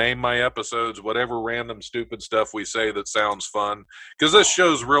tend to name my episodes. Whatever random stupid stuff we say that sounds fun, because this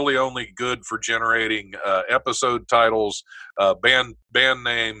show's really only good for generating episode titles, band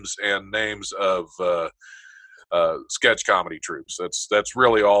names, and names of sketch comedy troupes. That's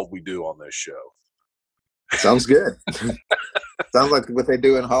really all we do on this show. Sounds good. Sounds like what they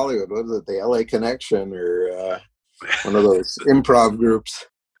do in Hollywood. What is it, the LA Connection, or one of those improv groups?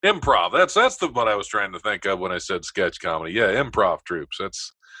 Improv. That's the one I was trying to think of when I said sketch comedy. Yeah, improv troupes.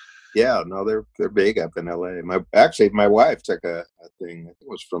 That's. Yeah, no, they're big up in LA. My wife took a thing. I think it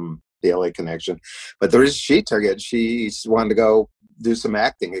was from the LA Connection, but she took it. She wanted to go do some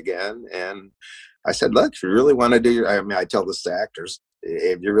acting again, and I said, "Look, if you really want to do I tell this to actors,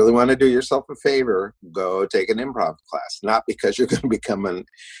 if you really want to do yourself a favor, go take an improv class. Not because you're going to become an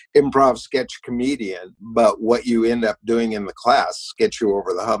improv sketch comedian, but what you end up doing in the class gets you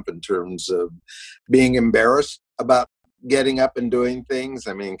over the hump in terms of being embarrassed about getting up and doing things.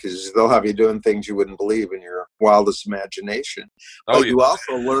 I mean, because they'll have you doing things you wouldn't believe in your wildest imagination. But you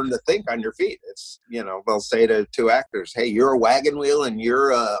also learn to think on your feet. It's, they'll say to two actors, hey, you're a wagon wheel and you're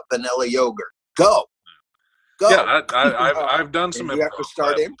a vanilla yogurt. Go. Yeah, I've done some. You have to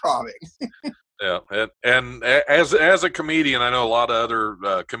start improving. Yeah, and as a comedian, I know a lot of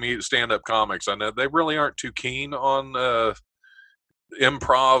other stand-up comics. I know they really aren't too keen on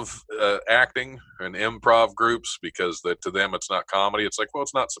improv acting and improv groups, because to them it's not comedy. It's like, well,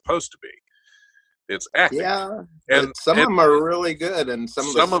 it's not supposed to be. It's acting. Yeah, and some of them are really good, and some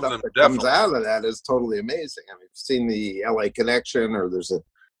of the stuff them that comes out of that is totally amazing. I mean, you've seen the LA Connection, or there's a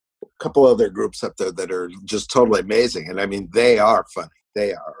couple other groups up there that are just totally amazing, and I mean, they are funny.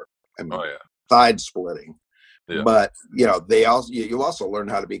 They are, side splitting. Yeah. But you also learn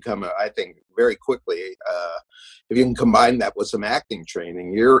how to become I think very quickly. If you can combine that with some acting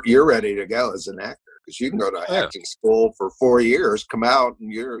training, you're ready to go as an actor, because you can go to acting school for 4 years, come out,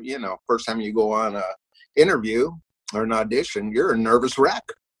 and you're first time you go on a interview or an audition, you're a nervous wreck,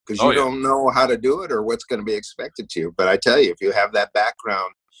 because you don't know how to do it or what's going to be expected to you. But I tell you, if you have that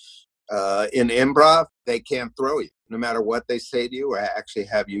background in improv, they can't throw you. No matter what they say to you or actually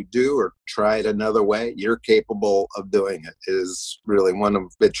have you do or try it another way, you're capable of doing it. Is really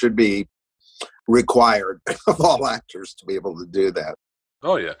it should be required of all actors to be able to do that.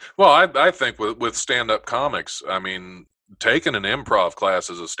 Oh yeah. Well, I think with stand-up comics, I mean, taking an improv class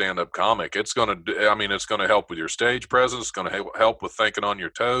as a stand-up comic, it's going to help with your stage presence. It's going to help with thinking on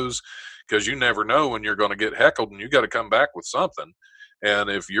your toes, because you never know when you're going to get heckled and you got to come back with something.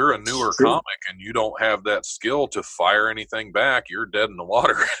 And if you're a newer comic and you don't have that skill to fire anything back, you're dead in the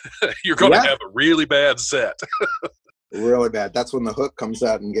water. You're going to have a really bad set. Really bad. That's when the hook comes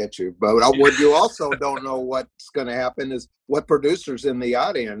out and gets you. But what you also don't know what's going to happen is what producer's in the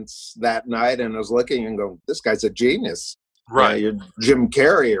audience that night and is looking and going, this guy's a genius. Right. You're Jim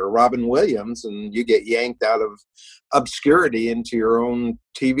Carrey or Robin Williams, and you get yanked out of obscurity into your own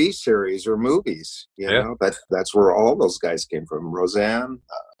TV series or movies. You know, that's where all those guys came from. Roseanne,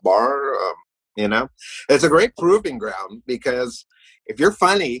 Barr, it's a great proving ground, because if you're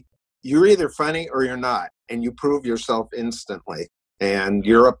funny, you're either funny or you're not, and you prove yourself instantly. And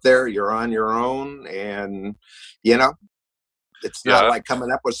you're up there, you're on your own, and it's not like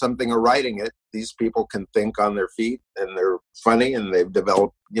coming up with something or writing it. These people can think on their feet, and they're funny, and they've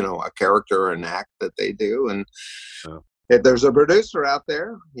developed, a character or an act that they do. And if there's a producer out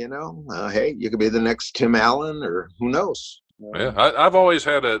there, hey, you could be the next Tim Allen, or who knows. Yeah, I've always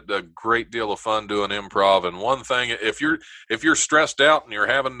had a great deal of fun doing improv. And one thing, if you're stressed out and you're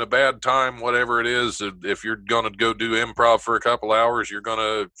having a bad time, whatever it is, if you're going to go do improv for a couple hours, you're going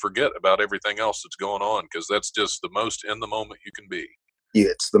to forget about everything else that's going on, because that's just the most in the moment you can be.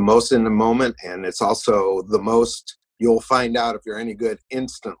 It's the most in the moment, and it's also the most you'll find out if you're any good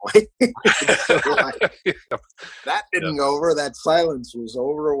instantly. That didn't go over. That silence was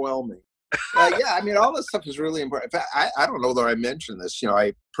overwhelming. All this stuff is really important. In fact, I don't know that I mentioned this.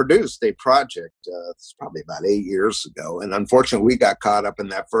 I produced a project, it's probably about 8 years ago. And unfortunately, we got caught up in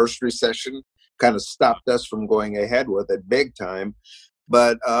that first recession, kind of stopped us from going ahead with it big time.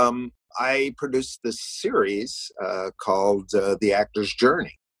 But I produced this series called The Actor's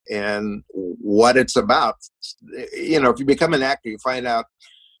Journey. And what it's about, if you become an actor, you find out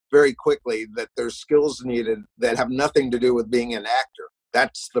very quickly that there's skills needed that have nothing to do with being an actor.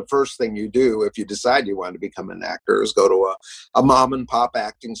 that's the first thing you do if you decide you want to become an actor, is go to a mom and pop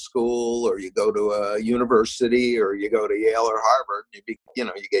acting school, or you go to a university, or you go to Yale or Harvard. You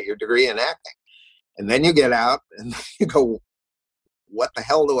get your degree in acting, and then you get out and you go, what the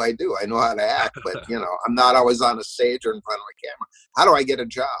hell do I do? I know how to act, but I'm not always on a stage or in front of a camera. How do I get a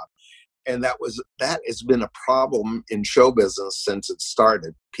job? And that has been a problem in show business since it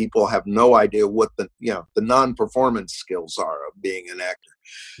started. People have no idea what the non-performance skills are of being an actor.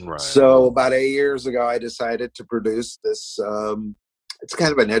 Right. So about 8 years ago, I decided to produce this. It's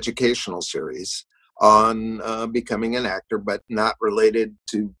kind of an educational series on becoming an actor, but not related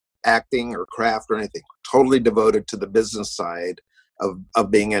to acting or craft or anything. Totally devoted to the business side of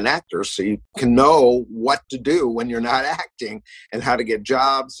being an actor, so you can know what to do when you're not acting, and how to get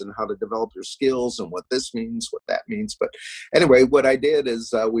jobs, and how to develop your skills, and what this means, what that means. But anyway, what I did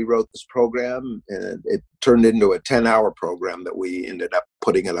is we wrote this program, and it turned into a 10-hour program that we ended up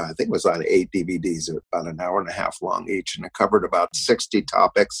putting it on. I think it was on 8 DVDs, about an hour and a half long each, and it covered about 60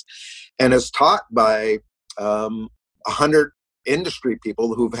 topics, and is taught by 100 industry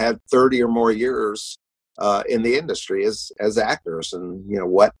people who've had 30 or more years in the industry as actors, and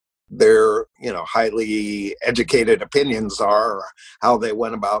what their highly educated opinions are, or how they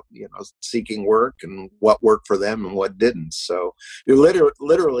went about seeking work, and what worked for them and what didn't. So you're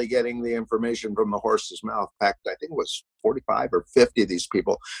literally getting the information from the horse's mouth. In fact, I think it was 45 or 50 of these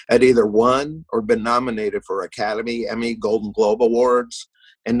people had either won or been nominated for Academy, Emmy, Golden Globe Awards.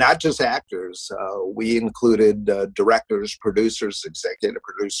 And not just actors. We included directors, producers, executive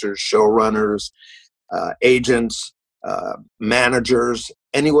producers, showrunners, agents, managers,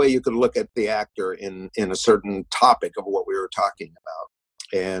 any way you could look at the actor in a certain topic of what we were talking about.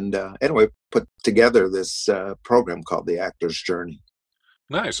 And anyway, put together this program called The Actor's Journey.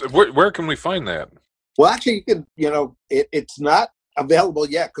 Nice. Where can we find that? Well, actually, you can, it's not available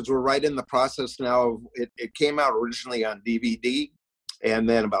yet, because we're right in the process now. It came out originally on DVD, and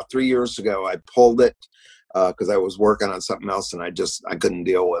then about 3 years ago, I pulled it because I was working on something else, and I couldn't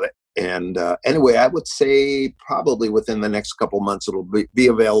deal with it. And anyway, I would say probably within the next couple months, it'll be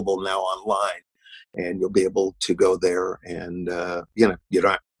available now online, and you'll be able to go there, and there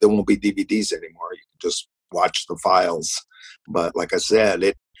won't be DVDs anymore. You can just watch the files. But like I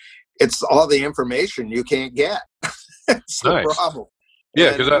said, it's all the information you can't get. It's nice. The problem.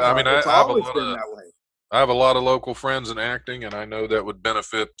 Yeah, because I have a lot of local friends in acting, and I know that would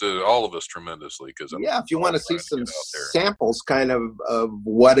benefit all of us tremendously. Because if you want to see some samples kind of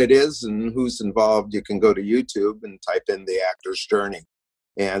what it is and who's involved, you can go to YouTube and type in The Actor's Journey.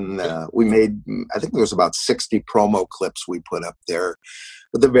 And we made, I think there was about 60 promo clips we put up there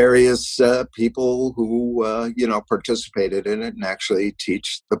with the various people who, participated in it and actually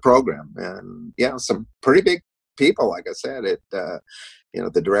teach the program. And some pretty big people, like I said,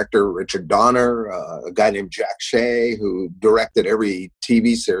 the director, Richard Donner, a guy named Jack Shea, who directed every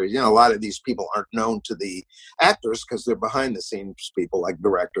TV series. A lot of these people aren't known to the actors because they're behind the scenes people, like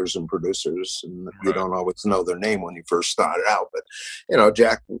directors and producers, and you don't always know their name when you first started out. But,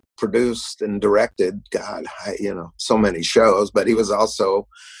 Jack produced and directed, so many shows, but he was also,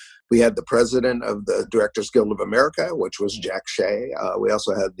 we had the president of the Directors Guild of America, which was Jack Shea. We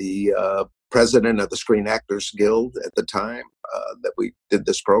also had the president of the Screen Actors Guild at the time that we did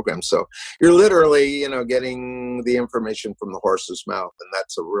this program. So you're literally, getting the information from the horse's mouth, and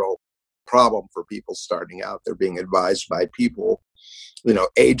that's a real problem for people starting out. They're being advised by people,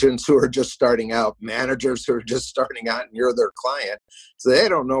 agents who are just starting out, managers who are just starting out, and you're their client. So they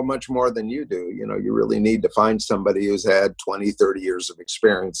don't know much more than you do. You really need to find somebody who's had 20, 30 years of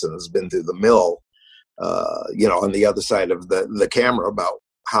experience and has been through the mill, on the other side of the camera, about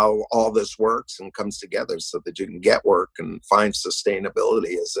how all this works and comes together so that you can get work and find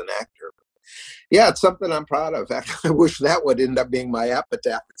sustainability as an actor. Yeah, it's something I'm proud of. Actually, I wish that would end up being my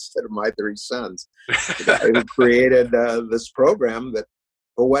epitaph instead of my 3 sons. The guy who created this program that,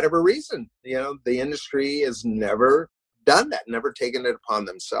 for whatever reason, the industry has never done that, never taken it upon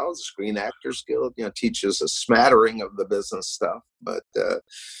themselves. The Screen Actors Guild, teaches a smattering of the business stuff, but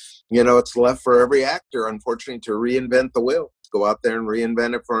it's left for every actor, unfortunately, to reinvent the wheel. Go out there and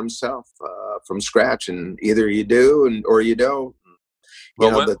reinvent it for himself from scratch, and either you do or you don't.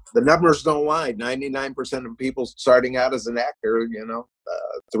 The numbers don't lie. 99% of people starting out as an actor,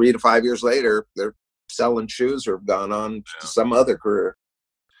 3 to 5 years later, they're selling shoes or have gone on to some other career.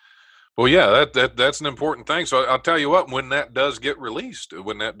 Well, yeah, that's an important thing. So I'll tell you what, when that does get released,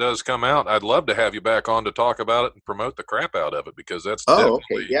 when that does come out, I'd love to have you back on to talk about it and promote the crap out of it, because that's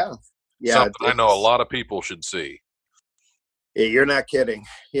definitely something I know a lot of people should see. Yeah, you're not kidding.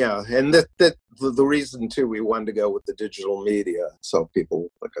 Yeah, and the reason too we wanted to go with the digital media, so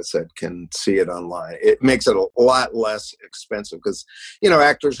people, like I said, can see it online. It makes it a lot less expensive because,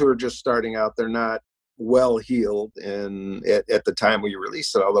 actors who are just starting out, they're not well heeled. And at the time we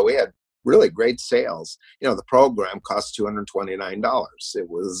released it, although we had really great sales, the program cost $229. It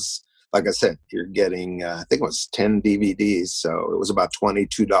was, like I said, you're getting, I think it was 10 DVDs, so it was about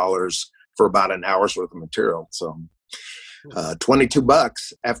 $22 for about an hour's worth of material. So.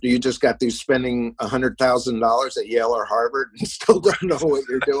 $22 after you just got through spending $100,000 at Yale or Harvard and still don't know what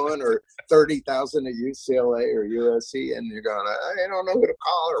you're doing, or $30,000 at UCLA or USC, and you're going, I don't know who to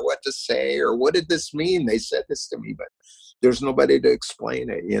call or what to say or what did this mean? They said this to me, but there's nobody to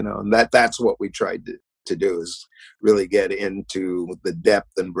explain it, and that's what we tried to do, is really get into the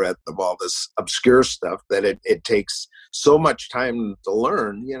depth and breadth of all this obscure stuff that it takes so much time to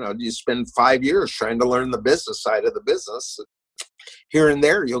learn. You spend 5 years trying to learn the business side of the business. Here and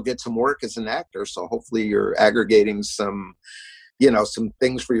there, you'll get some work as an actor. So hopefully you're aggregating some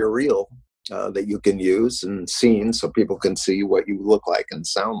things for your reel that you can use and scenes so people can see what you look like and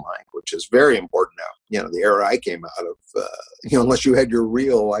sound like, which is very important now. The era I came out of, unless you had your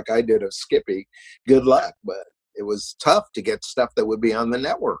reel like I did of Skippy, good luck. But it was tough to get stuff that would be on the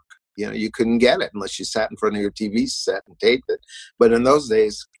network. You couldn't get it unless you sat in front of your TV set and taped it. But in those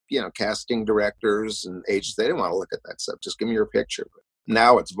days, casting directors and agents, they didn't want to look at that stuff. Just give me your picture. But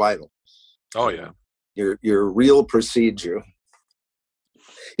now it's vital. Oh, yeah. Your reel precedes you.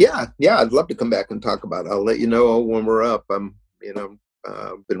 Yeah, I'd love to come back and talk about it. I'll let you know when we're up. I'm,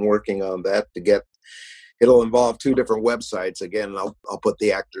 been working on that to get. It'll involve 2 different websites. Again, I'll put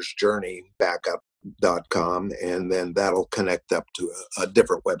the Actor's Journey backup.com, and then that'll connect up to a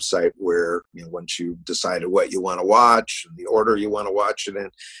different website where, once you've decided what you want to watch and the order you want to watch it in,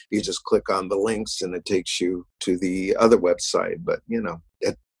 you just click on the links and it takes you to the other website. But,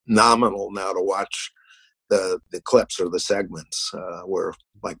 it's nominal now to watch the clips or the segments, where,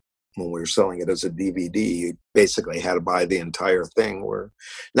 like, when we were selling it as a DVD, you basically had to buy the entire thing, where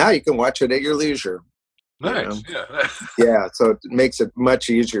now you can watch it at your leisure. Nice. Yeah. Yeah. So it makes it much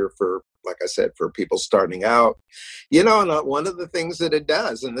easier for, like I said, for people starting out, and one of the things that it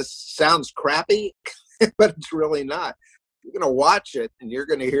does, and this sounds crappy, but it's really not. You're going to watch it and you're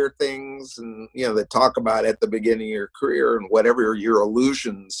going to hear things and, that talk about at the beginning of your career and whatever your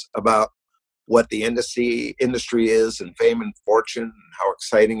illusions about what the industry is and fame and fortune and how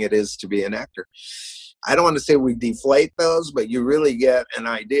exciting it is to be an actor. I don't want to say we deflate those, but you really get an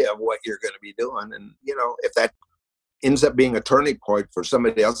idea of what you're going to be doing. And, if that ends up being a turning point for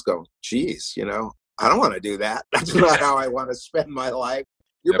somebody else, go, geez, I don't want to do that. That's not how I want to spend my life.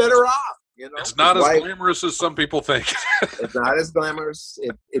 You're better off. It's not as glamorous as some people think. It's not as glamorous.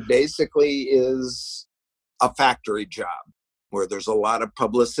 It basically is a factory job where there's a lot of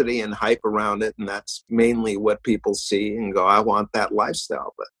publicity and hype around it. And that's mainly what people see and go, I want that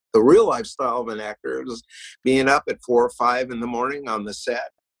lifestyle. But the real lifestyle of an actor is being up at 4 or 5 in the morning on the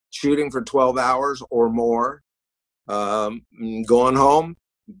set, shooting for 12 hours or more, going home.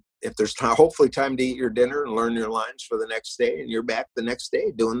 If there's hopefully time to eat your dinner and learn your lines for the next day, and you're back the next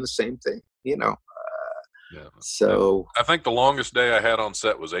day doing the same thing, Yeah. So I think the longest day I had on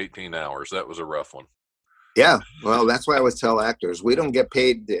set was 18 hours. That was a rough one. Yeah. Well, that's why I always tell actors, we don't get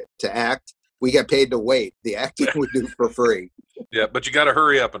paid to act. We get paid to wait. The acting we do for free. Yeah. But you got to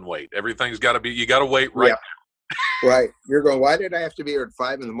hurry up and wait. Everything's got to be, you got to wait right now. Right. You're going, why did I have to be here at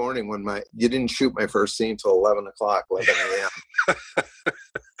 5 in the morning when you didn't shoot my first scene till 11 a.m.?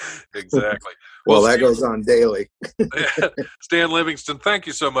 Exactly. Well, that goes on daily. Stan Livingston, thank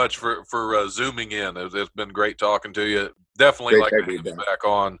you so much for zooming in. It's been great talking to you. Definitely Great like to having have you you back. back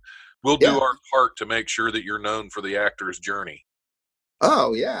on. We'll do our part to make sure that you're known for the Actor's Journey.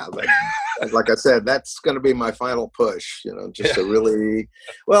 Oh, yeah. Like I said, that's going to be my final push, just to really,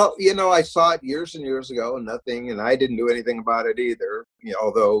 well, I saw it years and years ago and nothing, and I didn't do anything about it either.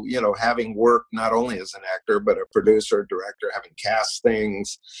 Although, having worked not only as an actor, but a producer, director, having cast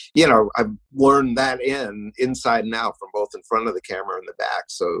things, I've learned that inside and out from both in front of the camera and the back.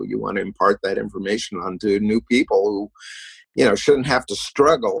 So you want to impart that information onto new people who, shouldn't have to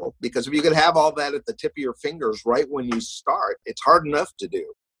struggle, because if you could have all that at the tip of your fingers right when you start, it's hard enough to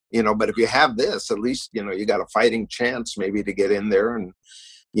do, but if you have this, at least, you got a fighting chance maybe to get in there and,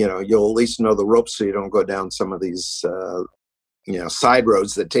 you'll at least know the ropes so you don't go down some of these, side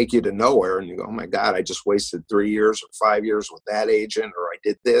roads that take you to nowhere. And you go, oh my God, I just wasted 3 years or 5 years with that agent, or I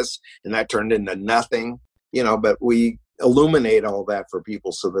did this and that turned into nothing, but we illuminate all that for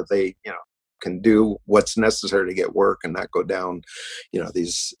people so that they, can do what's necessary to get work and not go down,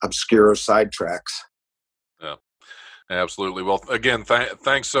 these obscure side tracks. Yeah. Absolutely. Well, again,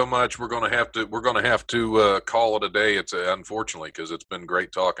 thanks so much. We're going to have to call it a day. It's unfortunately, because it's been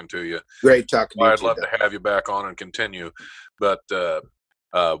great talking to you. Great talking to you. I'd love to have you back on and continue, but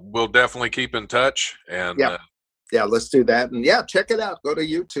we'll definitely keep in touch. And yeah, let's do that. And yeah, check it out. Go to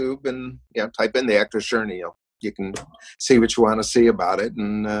YouTube and type in The Actor's Journey. You can see what you want to see about it,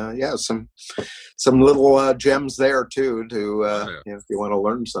 and some little gems there too. If you want to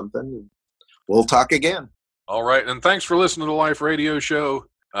learn something, we'll talk again. All right, and thanks for listening to the Life Radio Show.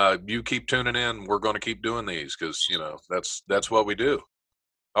 You keep tuning in. We're going to keep doing these because that's what we do.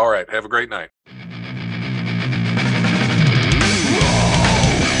 All right, have a great night.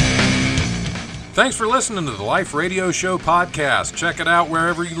 Thanks for listening to the Life Radio Show podcast. Check it out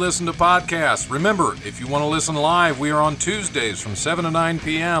wherever you listen to podcasts. Remember, if you want to listen live, we are on Tuesdays from 7 to 9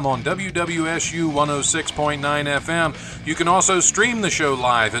 p.m. on WWSU 106.9 FM. You can also stream the show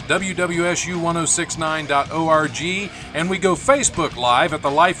live at wwsu1069.org, and we go Facebook Live at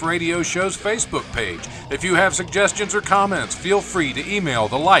the Life Radio Show's Facebook page. If you have suggestions or comments, feel free to email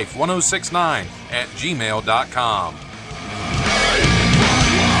thelife1069@gmail.com.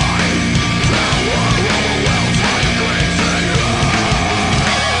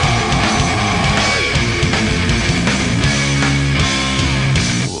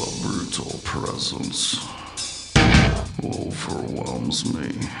 Presence overwhelms me.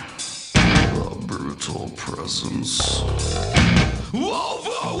 The brutal presence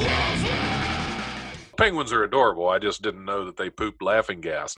overwhelms me. Penguins are adorable. I just didn't know that they pooped laughing gas.